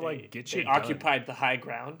giants want to like get shit They done. occupied the high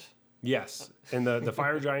ground. Yes, and the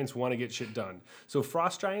fire giants want to get shit done. So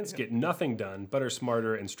frost giants get nothing done, but are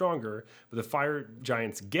smarter and stronger. But the fire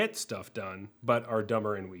giants get stuff done, but are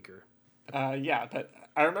dumber and weaker. Yeah, but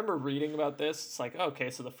I remember reading about this. It's like, okay,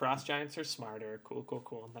 so the frost giants are smarter. Cool.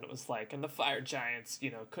 And then it was like, and the fire giants,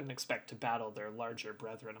 couldn't expect to battle their larger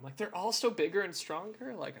brethren. I'm like, they're also bigger and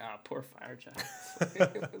stronger? Like, poor fire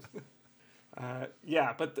giants.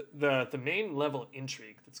 Yeah, but the main level of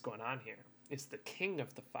intrigue that's going on here is the king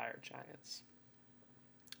of the fire giants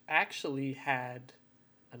actually had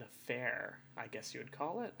an affair, I guess you would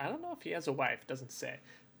call it. I don't know if he has a wife, doesn't say.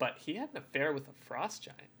 But he had an affair with a frost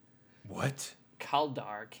giant. What?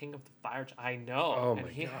 Kaldar, king of the fire giants. I know. Oh and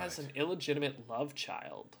my he has God. an illegitimate love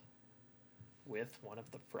child with one of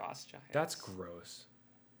the frost giants. That's gross.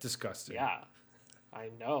 Disgusting. Yeah, I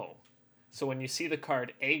know. So when you see the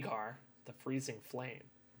card Agar, the freezing flame,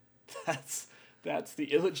 that's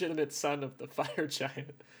the illegitimate son of the fire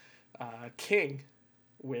giant king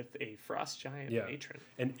with a frost giant matron.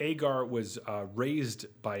 And Agar was raised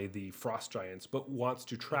by the frost giants, but wants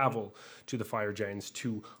to travel to the fire giants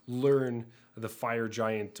to learn the fire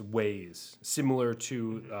giant ways, similar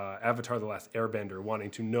to Avatar: The Last Airbender,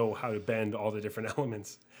 wanting to know how to bend all the different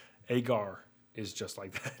elements. Agar is just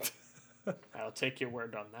like that. I'll take your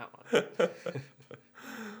word on that one.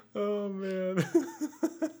 Oh man.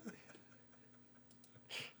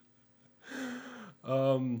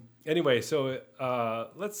 Anyway, so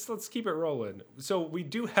let's keep it rolling. So we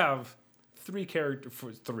do have three.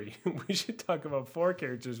 We should talk about four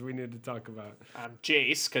characters we need to talk about.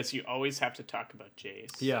 Jace, because you always have to talk about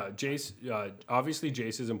Jace. Yeah, Jace. Obviously,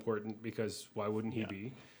 Jace is important because why wouldn't he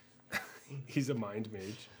be? He's a mind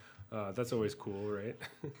mage. That's always cool, right?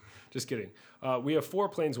 Just kidding. We have 4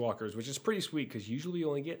 planeswalkers, which is pretty sweet because usually you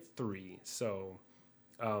only get 3. So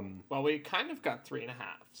Well, we kind of got 3.5.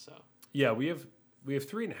 So yeah, we have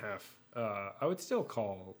 3.5. I would still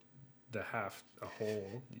call the half a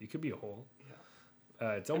whole. It could be a whole.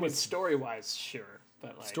 yeah, It's I mean, almost story-wise, sure,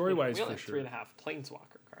 but like Story-wise, we only for have sure. 3.5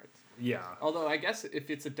 planeswalker cards. yeah. Although I guess if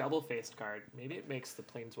it's a double-faced card, maybe it makes the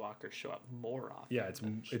planeswalker show up more often. Yeah, it's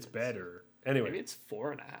than should. Anyway, Maybe it's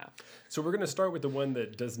 4.5. so we're going to start with the one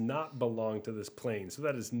that does not belong to this plane. So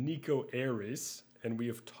that is Nico Ares, and we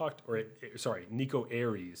have talked, Nico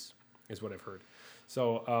Ares is what I've heard.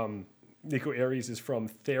 So Nico Ares is from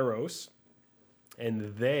Theros,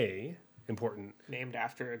 and they, important Named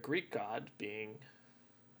after a Greek god, being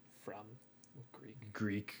from Greek.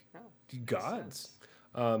 Greek Oh, gods.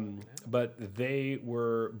 But they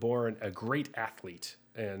were born a great athlete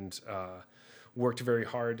and worked very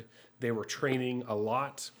hard. They were training a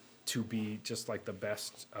lot to be just like the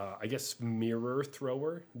best, I guess, mirror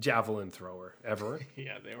thrower, javelin thrower ever.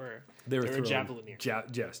 Yeah, they were Throwing javelineers.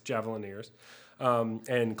 Yes, javelineers.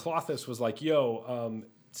 And Clothis was like, yo,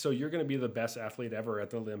 so you're going to be the best athlete ever at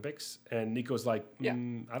the Olympics. And Nico's like, I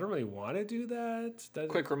don't really want to do that.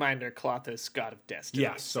 Quick reminder, Clothis, god of destiny.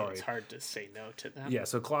 Yeah, so sorry. it's hard to say no to them. Yeah,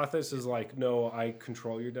 so Clothis is like, no, I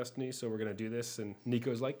control your destiny, so we're going to do this. And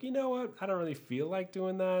Nico's like, you know what? I don't really feel like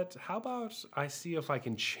doing that. How about I see if I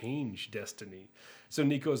can change destiny? So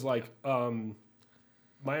Nico's like,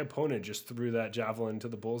 my opponent just threw that javelin to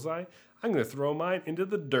the bullseye. I'm going to throw mine into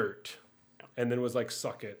the dirt. And then was like,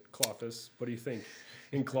 suck it, Clothis. What do you think?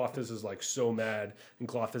 And Clothis is like so mad. And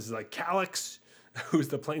Clothis is like, Calyx, who's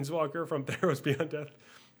the planeswalker from Theros Beyond Death,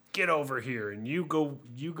 get over here and you go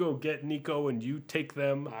get Nico and you take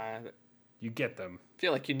them. You get them. I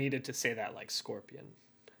feel like you needed to say that like Scorpion.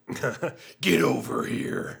 Get over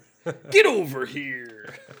here. Get over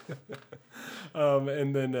here.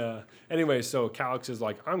 And then anyway, so Calyx is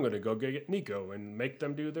like, I'm gonna go get Nico and make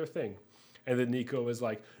them do their thing. And then Nico is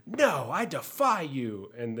like, no, I defy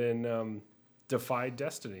you. And then defied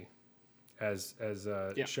destiny as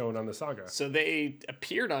shown on the saga. So they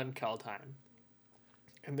appeared on Kaldheim,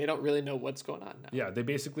 and they don't really know what's going on now. Yeah, they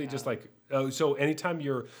basically just like, so anytime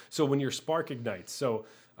when your spark ignites, so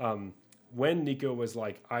when Nico was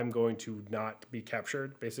like, I'm going to not be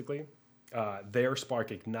captured, basically, their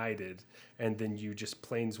spark ignited, and then you just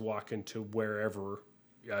planeswalk into wherever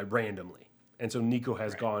randomly. And so Nico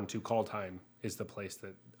has gone to Kaldheim is the place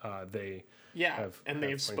that they have. And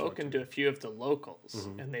they've spoken to a few of the locals,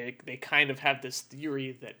 and they kind of have this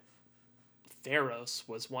theory that Theros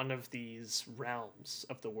was one of these realms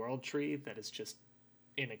of the world tree that is just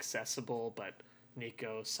inaccessible, but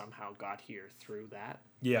Nico somehow got here through that.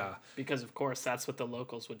 Yeah. Because, of course, that's what the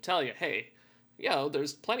locals would tell you. Hey,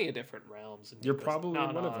 there's plenty of different realms. And You're probably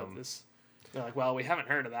one of them. They're like, well, we haven't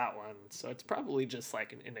heard of that one. So it's probably just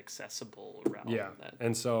like an inaccessible realm. Yeah.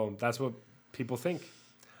 And so that's what people think.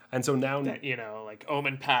 And so now... That, like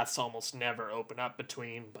Omen Paths almost never open up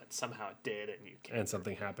between, but somehow it did, and you can. And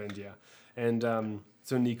something happened, yeah. And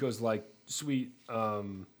so Nico's like, sweet.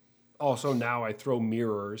 Also, now I throw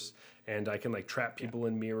mirrors, and I can like trap people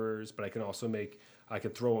in mirrors, but I can also I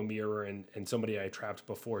could throw a mirror, and somebody I trapped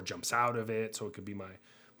before jumps out of it, so it could be my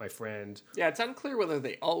friend. Yeah, it's unclear whether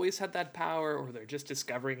they always had that power or they're just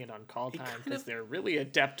discovering it on Kaldheim, because they're really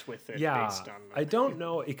adept with it. Yeah, based on I don't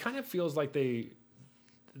know. It kind of feels like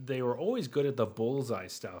they were always good at the bullseye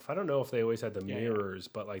stuff. I don't know if they always had the mirrors,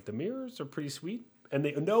 but like the mirrors are pretty sweet, and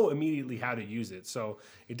they know immediately how to use it. So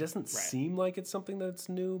it doesn't seem like it's something that's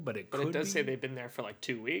new, but it could. But it does say they've been there for like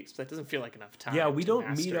 2 weeks. But that doesn't feel like enough time. Yeah, we to don't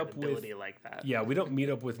master meet up an ability like that. Yeah, we don't meet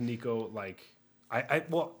up with Nico. Like,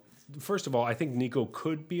 well, first of all, I think Nico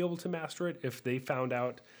could be able to master it if they found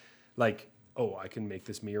out, like, oh, I can make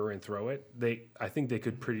this mirror and throw it. I think they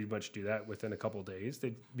could pretty much do that within a couple of days.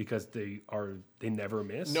 Because they never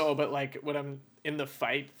miss. No, but like when I'm in the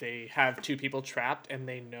fight, they have 2 people trapped, and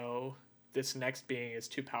they know this next being is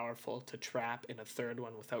too powerful to trap in a third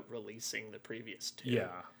one without releasing the previous 2. Yeah.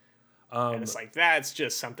 And it's like, that's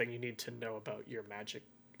just something you need to know about your magic.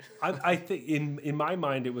 I think in my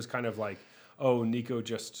mind it was kind of like, oh, Nico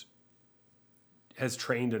just has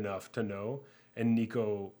trained enough to know, and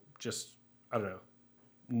Nico just, I don't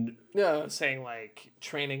know. No, saying like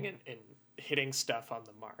training and hitting stuff on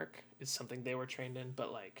the mark is something they were trained in,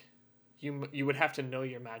 but like you would have to know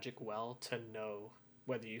your magic well to know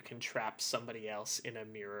whether you can trap somebody else in a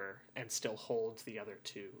mirror and still hold the other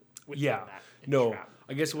 2 within that. No, trap.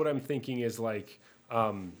 I guess what I'm thinking is like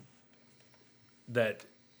that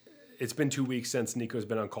it's been 2 weeks since Nico's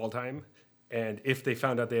been on Kaldheim, and if they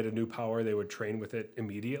found out they had a new power, they would train with it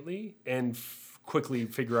immediately and quickly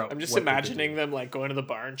figure out. I'm just what they could imagining do. them like going to the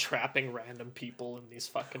bar and trapping random people in these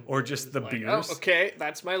fucking Or just the like, beers. Oh, okay,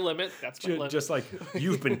 that's my limit. That's my limit. Just like,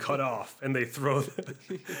 you've been cut off, and they throw the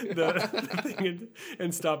thing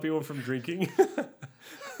and stop people from drinking.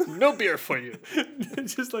 No beer for you.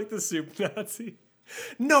 Just like the soup Nazi.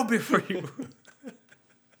 No beer for you.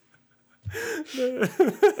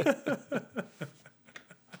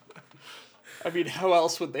 I mean, how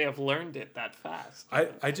else would they have learned it that fast?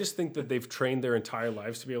 I just think that they've trained their entire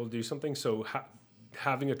lives to be able to do something. So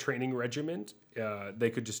having a training regiment,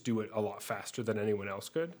 they could just do it a lot faster than anyone else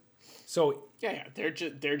could. So Yeah, they're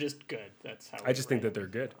just good. That's how I just think that they're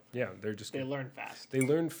good. Yeah, they're just they good. learn fast. They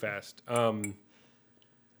learn fast.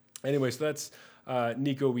 Anyway, so that's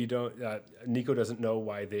Nico. Nico doesn't know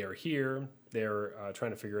why they are here. They're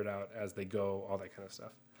trying to figure it out as they go. All that kind of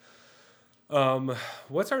stuff.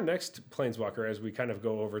 What's our next planeswalker as we kind of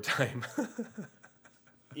go over time?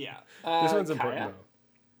 Yeah, This one's Kaya. important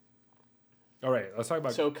though. All right, let's talk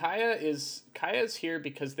about. So Kaya's here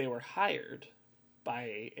because they were hired by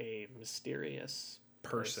a mysterious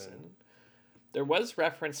person. There was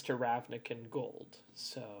reference to Ravnican gold,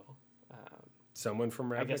 so Someone from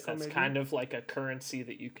Ravnica, I guess that's maybe? kind of like a currency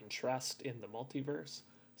that you can trust in the multiverse.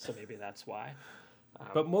 So maybe that's why.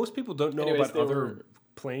 But most people don't know anyways, about they other were-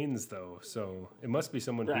 planes, though. So it must be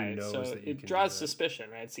someone who Right. knows So that you it can. draws do that. suspicion,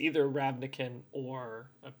 right? It's either Ravnican or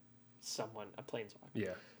a planeswalker.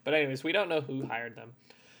 Yeah. But anyways, we don't know who hired them.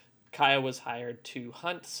 Kaya was hired to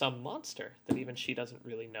hunt some monster that even she doesn't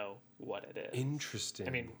really know what it is. Interesting.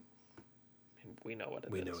 I mean, we know what it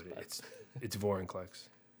is. we know it. but It's Vorinclex.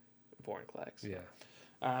 Vorinclex.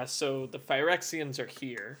 Yeah. So the Phyrexians are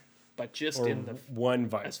here, but just Or in the one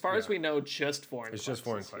vi- as far as we know, just Vorinclex. It's just is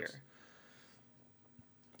Vorinclex. here.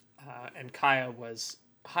 And Kaya was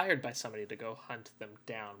hired by somebody to go hunt them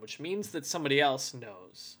down, which means that somebody else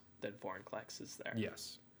knows that Vorinclex is there.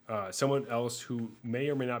 Yes. Someone else who may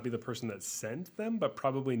or may not be the person that sent them, but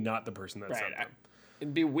probably not the person that Right. sent them.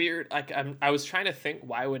 It'd be weird. Like I was trying to think,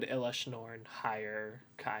 why would Ilashnorn hire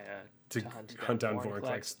Kaya To to hunt down Vorinclex,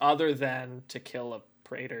 Vorinclex. other than to kill a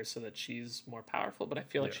praetor so that she's more powerful? But I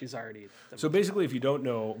feel like she's already. So basically, if you don't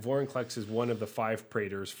know, Vorinclex is one of the 5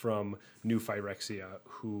 Praetors from New Phyrexia,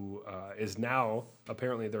 who is now,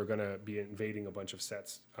 apparently they're going to be invading a bunch of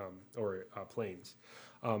sets or planes.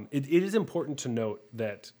 It is important to note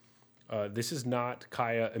that this is not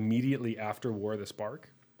Kaya immediately after War of the Spark,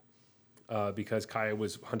 because Kaya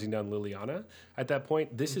was hunting down Liliana at that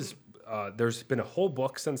point. This is, there's been a whole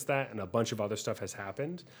book since that, and a bunch of other stuff has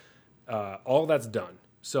happened. All that's done.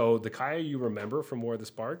 So the Kaya you remember from War of the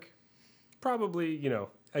Spark, probably,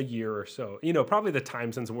 a year or so, probably the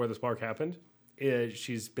time since War of the Spark happened,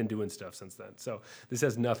 she's been doing stuff since then. So this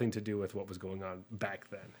has nothing to do with what was going on back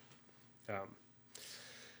then.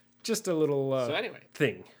 Just a little So anyway.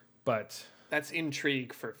 thing. But That's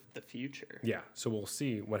intrigue for the future. yeah, so we'll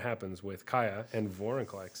see what happens with Kaya and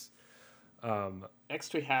Vorinclex.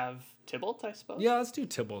 Next we have Tybalt, I suppose. Yeah, let's do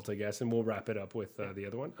Tybalt, I guess, and we'll wrap it up with the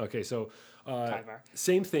other one. Okay, so Tyvar.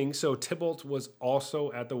 same thing. So Tybalt was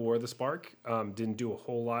also at the War of the Spark. Didn't do a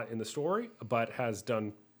whole lot in the story, but has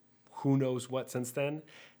done who knows what since then,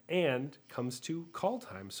 and comes to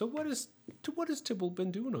Kaldheim. So what has Tybalt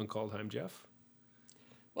been doing on Kaldheim, Jeff?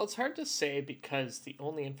 Well, it's hard to say because the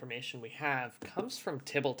only information we have comes from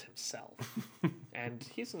Tybalt himself, and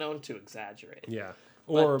he's known to exaggerate. Yeah,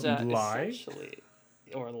 or But, lie.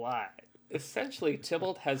 Essentially,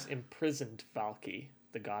 Tybalt has imprisoned Valky,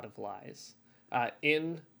 the god of lies,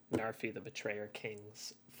 in Narfi, the Betrayer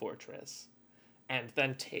King's fortress, and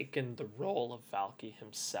then taken the role of Valky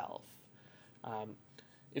himself.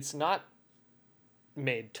 It's not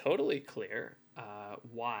made totally clear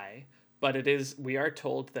why, but we are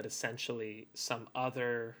told that essentially some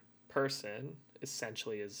other person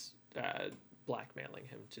is blackmailing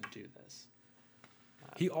him to do this.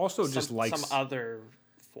 He also just likes some other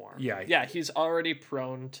form. Yeah. He's already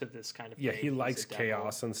prone to this kind of Yeah, thing. he He's likes a devil.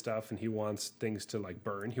 chaos and stuff, and he wants things to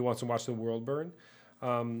burn. He wants to watch the world burn.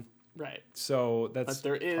 Right. So that's But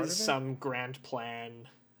there part of is it. some grand plan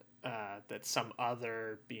that some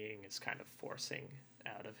other being is kind of forcing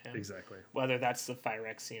out of him. Exactly. Whether that's the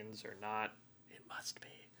Phyrexians or not, it must be.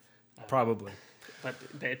 Probably. But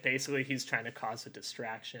basically, he's trying to cause a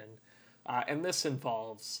distraction. And this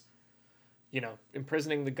involves,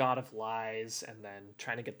 imprisoning the god of lies and then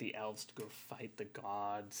trying to get the elves to go fight the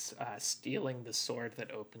gods, stealing the sword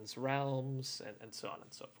that opens realms, and so on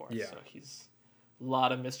and so forth. Yeah. So he's a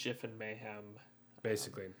lot of mischief and mayhem.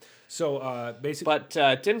 Basically. So But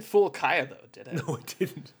didn't fool Kaya, though, did it? No, it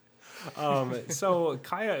didn't. So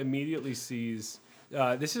Kaya immediately sees.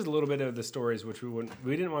 This is a little bit of the stories which we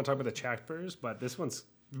didn't want to talk about the chapters, but this one's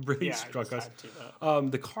really Yeah, I struck just us. had to,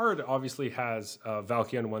 The card obviously has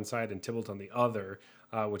Valky on one side and Tybalt on the other,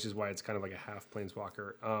 which is why it's kind of like a half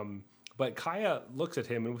planeswalker. But Kaya looks at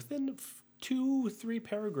him and within 2-3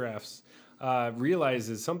 paragraphs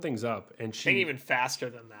realizes something's up, and I think she even faster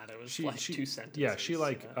than that. It was like 2 sentences. yeah, she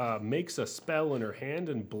makes a spell in her hand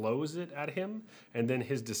and blows it at him, and then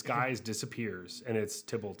his disguise disappears, and it's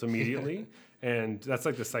Tybalt immediately. And that's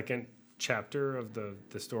like the second chapter of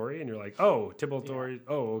the story, and you're like, oh, Tybalt,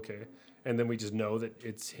 oh, okay. And then we just know that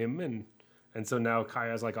it's him, and And so now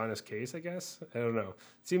Kaya's like on his case, I guess. I don't know.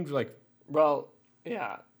 It seemed like Well,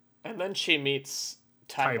 yeah. And then she meets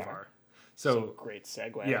Tyvar. Tyvar. So great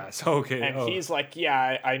segue. Yeah, so okay. And he's like,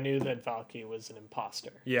 yeah, I knew that Valky was an imposter.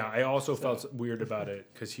 Yeah, I also felt weird about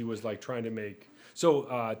it because he was like trying to make. So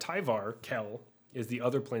Tyvar, Kel, is the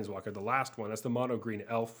other planeswalker, the last one. That's the mono green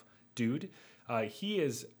elf dude. He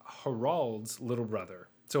is Harald's little brother.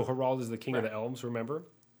 So Harald is the king of the elves, remember?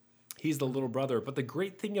 He's the little brother. But the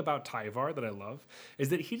great thing about Tyvar that I love is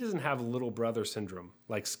that he doesn't have little brother syndrome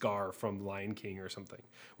like Scar from Lion King or something,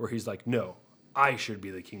 where he's like, no, I should be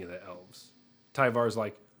the king of the elves. Tyvar's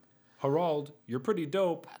like, Harald, you're pretty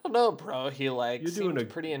dope. I don't know, bro. He like You're seemed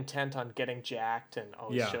pretty intent on getting jacked and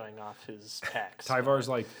always showing off his pecs. Tyvar's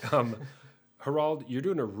like, Harald, you're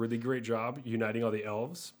doing a really great job uniting all the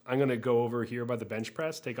elves. I'm going to go over here by the bench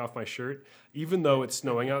press, take off my shirt, even though it's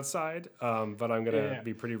snowing outside, but I'm going to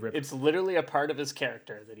be pretty ripped. It's literally a part of his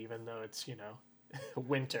character that even though it's,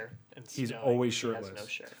 winter and He's snowing, always he has shirtless, no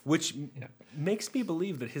shirt. which makes me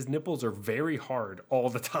believe that his nipples are very hard all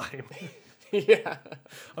the time. Yeah.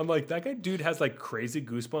 I'm like, that dude has like crazy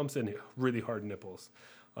goosebumps and really hard nipples.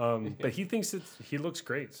 But he thinks he looks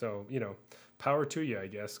great. So, power to you, I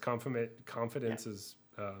guess. Confidence is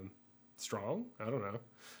strong. I don't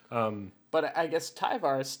know. But I guess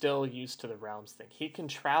Tyvar is still used to the realms thing. He can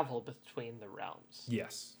travel between the realms.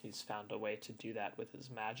 Yes. He's found a way to do that with his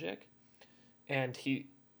magic. And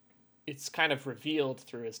it's kind of revealed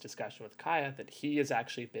through his discussion with Kaya that he has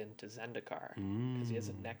actually been to Zendikar because he has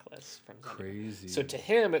a necklace from Zendikar. Crazy. So to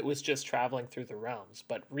him, it was just traveling through the realms,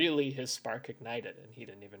 but really his spark ignited, and he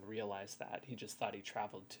didn't even realize that. He just thought he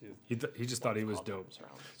traveled to. He just thought he was dope.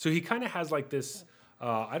 Realms. So he kind of has like this.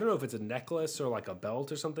 I don't know if it's a necklace or like a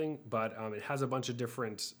belt or something, but it has a bunch of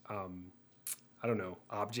different, I don't know,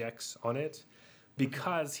 objects on it.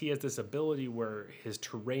 Because he has this ability where his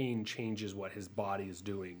terrain changes what his body is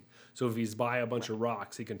doing. So if he's by a bunch of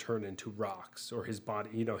rocks, he can turn into rocks, or his body,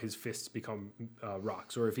 his fists become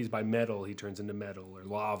rocks. Or if he's by metal, he turns into metal, or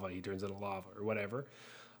lava, he turns into lava, or whatever.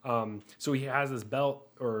 So he has this belt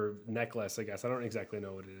or necklace, I guess. I don't exactly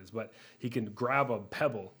know what it is, but he can grab a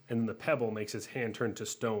pebble, and then the pebble makes his hand turn to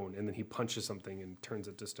stone, and then he punches something and turns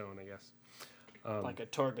it to stone, I guess. Like a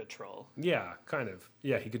Torga troll. Yeah, kind of.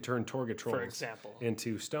 Yeah, he could turn Torga trolls, for example,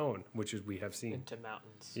 into stone, which is we have seen. Into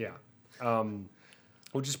mountains. Yeah.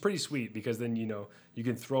 Which is pretty sweet because then, you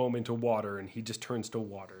can throw him into water and he just turns to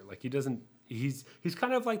water. Like he's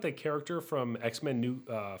kind of like the character from X-Men New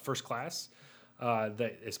First Class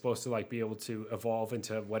that is supposed to like be able to evolve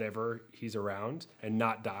into whatever he's around and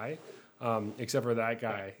not die. Except for that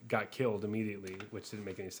guy got killed immediately, which didn't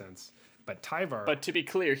make any sense. But Tyvar... But to be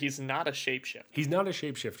clear, he's not a shapeshifter. He's not a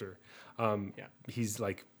shapeshifter. He's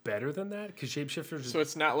like better than that because shapeshifters... So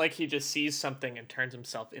it's not like he just sees something and turns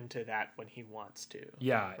himself into that when he wants to.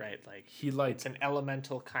 Yeah. Right? Like it's an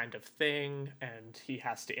elemental kind of thing and he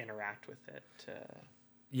has to interact with it.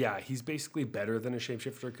 Yeah, he's basically better than a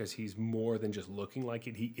shapeshifter because he's more than just looking like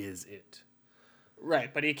it. He is it.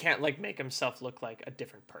 Right, but he can't like make himself look like a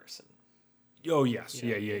different person. Oh yes,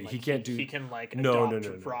 yeah. Like he can't do. He can like no.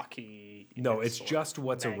 Rocky. No, it's just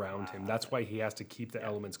what's magma. around him. That's why he has to keep the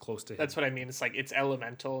elements close to him. That's what I mean. It's like it's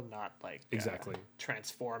elemental, not like exactly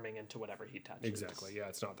transforming into whatever he touches. Exactly. Yeah,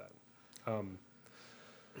 it's not that.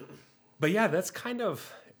 But yeah, that's kind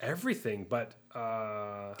of everything. But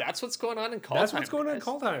that's what's going on in Call That's Time, what's going on in guys.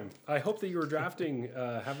 Call Time. I hope that you were drafting,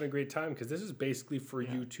 having a great time because this is basically for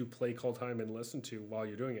you to play Call Time and listen to while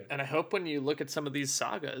you're doing it. And I hope when you look at some of these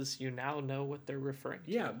sagas, you now know what they're referring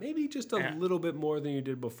to. Yeah, maybe just a little bit more than you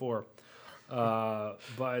did before.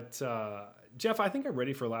 But Jeff, I think I'm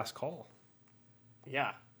ready for last call.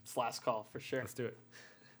 Yeah, it's last call for sure. Let's do it.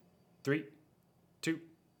 3, 2,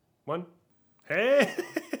 1. Hey!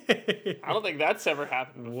 I don't think that's ever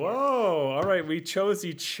happened before. Whoa! All right, we chose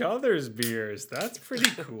each other's beers. That's pretty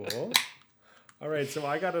cool. All right, so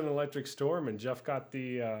I got an Electric Storm, and Jeff got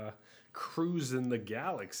the Cruise in the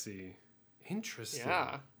Galaxy. Interesting.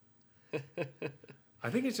 Yeah. I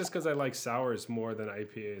think it's just because I like sours more than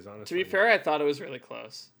IPAs, honestly. To be fair, I thought it was really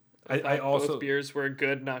close. I also both beers were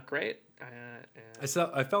good, not great.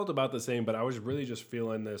 I felt about the same, but I was really just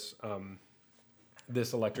feeling this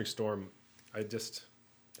this Electric Storm. I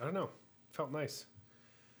don't know. Felt nice.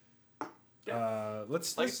 Yeah.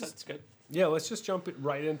 Let's That's good. Yeah, let's just jump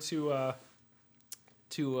right into what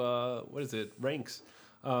is it? Ranks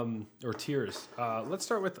or tiers. Let's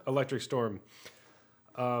start with Electric Storm.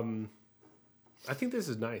 I think this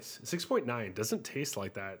is nice. 6.9 doesn't taste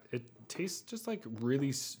like that. It tastes just like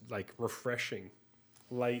really like refreshing,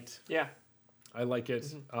 light. Yeah. I like it.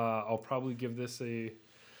 Mm-hmm. I'll probably give this a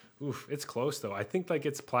Oof, it's close though. I think like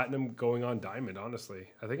it's platinum going on diamond. Honestly,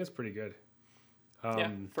 I think it's pretty good.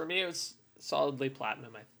 Yeah, for me it was solidly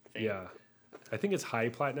platinum. I think. Yeah, I think it's high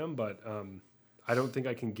platinum, but I don't think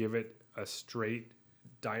I can give it a straight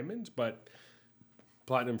diamond. But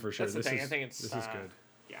platinum for sure. That's the thing. I think this is good.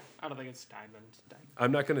 Yeah, I don't think it's diamond.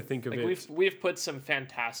 I'm not going to think of Like it. we've put some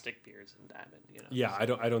fantastic beers in diamond. You know. Yeah,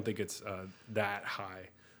 I don't think it's that high.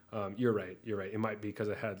 You're right. It might be because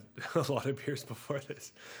I had a lot of beers before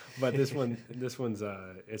this, but this one's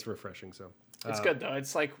it's refreshing. So it's good though.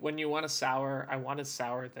 It's like when you want a sour, I want a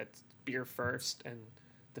sour that's beer first, and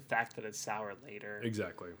the fact that it's sour later.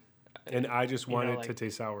 Exactly. And I just want it to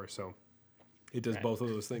taste sour, so it does both of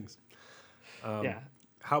those things. Yeah.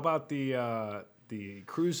 How about the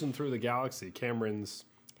Cruising Through the Galaxy, Cameron's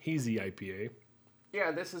Hazy IPA?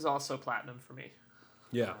 Yeah, this is also platinum for me.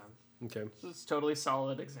 Yeah. Okay. This is a totally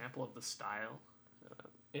solid example of the style.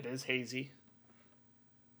 It is hazy.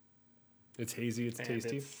 It's hazy. It's And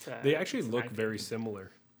tasty. They actually it's an look IPA. very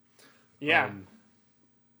similar. Yeah.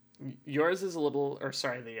 Yours is a little, or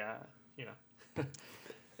sorry,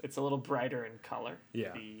 it's a little brighter in color.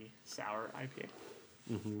 Yeah. The sour IPA.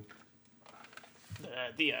 Mm-hmm.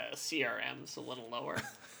 The CRM's a little lower.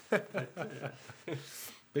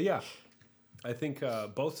 But yeah, I think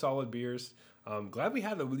both solid beers. Glad we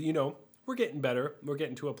had them. We're getting better. We're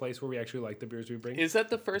getting to a place where we actually like the beers we bring. Is that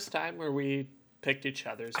the first time where we picked each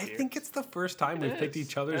other's I beers? think it's the first time we've picked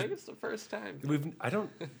each other's. I think it's the first time.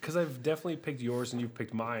 Because I've definitely picked yours and you've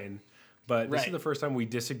picked mine, but this is the first time we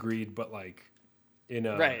disagreed. But like, in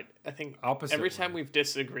a Right. I think opposite every way. time we've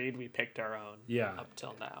disagreed, we picked our own. Yeah. Up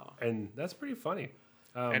till now. and that's pretty funny.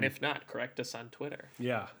 And if not, correct us on Twitter.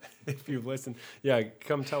 Yeah, if you've listened, yeah,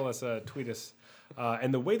 come tell us, tweet us.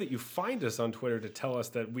 And the way that you find us on Twitter to tell us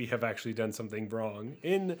that we have actually done something wrong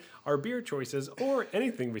in our beer choices or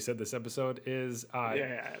anything we said this episode is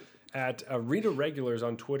at Arena Regulars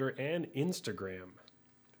on Twitter and Instagram.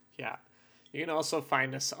 Yeah. You can also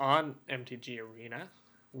find us on MTG Arena.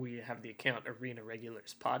 We have the account Arena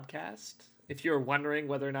Regulars Podcast. If you're wondering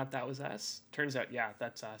whether or not that was us, turns out, yeah,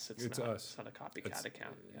 that's us. It's not, us. It's not a copycat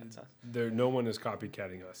account. Yeah, it's us. No one is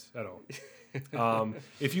copycatting us at all.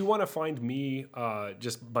 If you want to find me,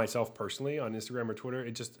 just myself personally on Instagram or Twitter,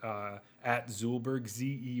 it's just at Zulberg,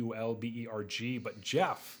 Zeulberg. But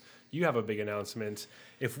Jeff, you have a big announcement.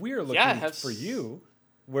 If we are looking for you,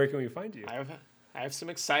 where can we find you? I have some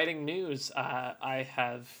exciting news. I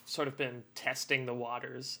have sort of been testing the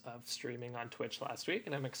waters of streaming on Twitch last week,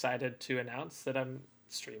 and I'm excited to announce that I'm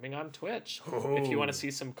streaming on Twitch. If you want to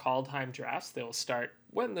see some call time drafts, they will start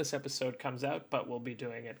when this episode comes out, but we'll be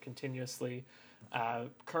doing it continuously.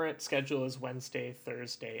 Current schedule is Wednesday,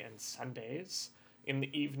 Thursday, and Sundays in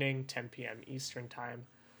the evening, 10 p.m. Eastern time.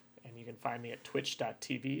 And you can find me at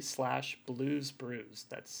twitch.tv/bluesbrews.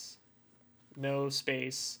 That's no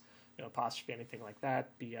space, no apostrophe, anything like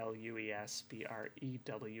that.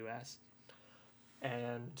 BLUESBREWS.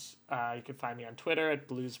 And you can find me on Twitter at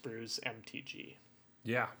bluesbrewsmtg.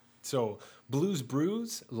 Yeah. So Blues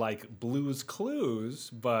Brews, like Blues Clues,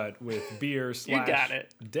 but with beer / You got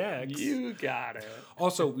it. decks. You got it.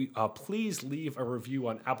 Also, please leave a review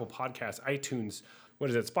on Apple Podcasts, iTunes,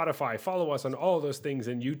 Spotify. Follow us on all those things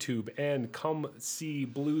in YouTube, and come see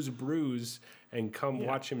Blues Brews and come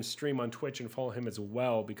watch him stream on Twitch and follow him as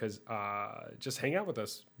well, because just hang out with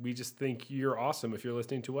us. We just think you're awesome. If you're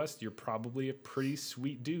listening to us, you're probably a pretty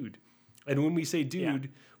sweet dude. And when we say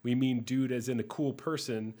dude, we mean dude as in a cool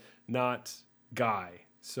person, not guy.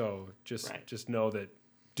 So just know that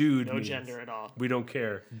dude No means gender at all. we don't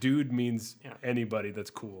care. Dude means anybody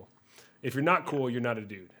that's cool. If you're not cool, you're not a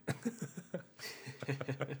dude.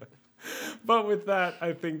 But with that,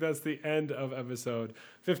 I think that's the end of episode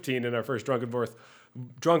 15 in our first Drunken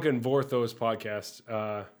Vorthos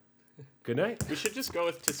podcast. Good night. We should just go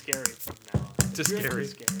with Tiscary from now on.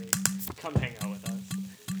 Tiscary. Come hang out with us.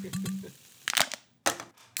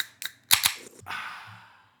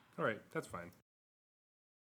 All right, that's fine.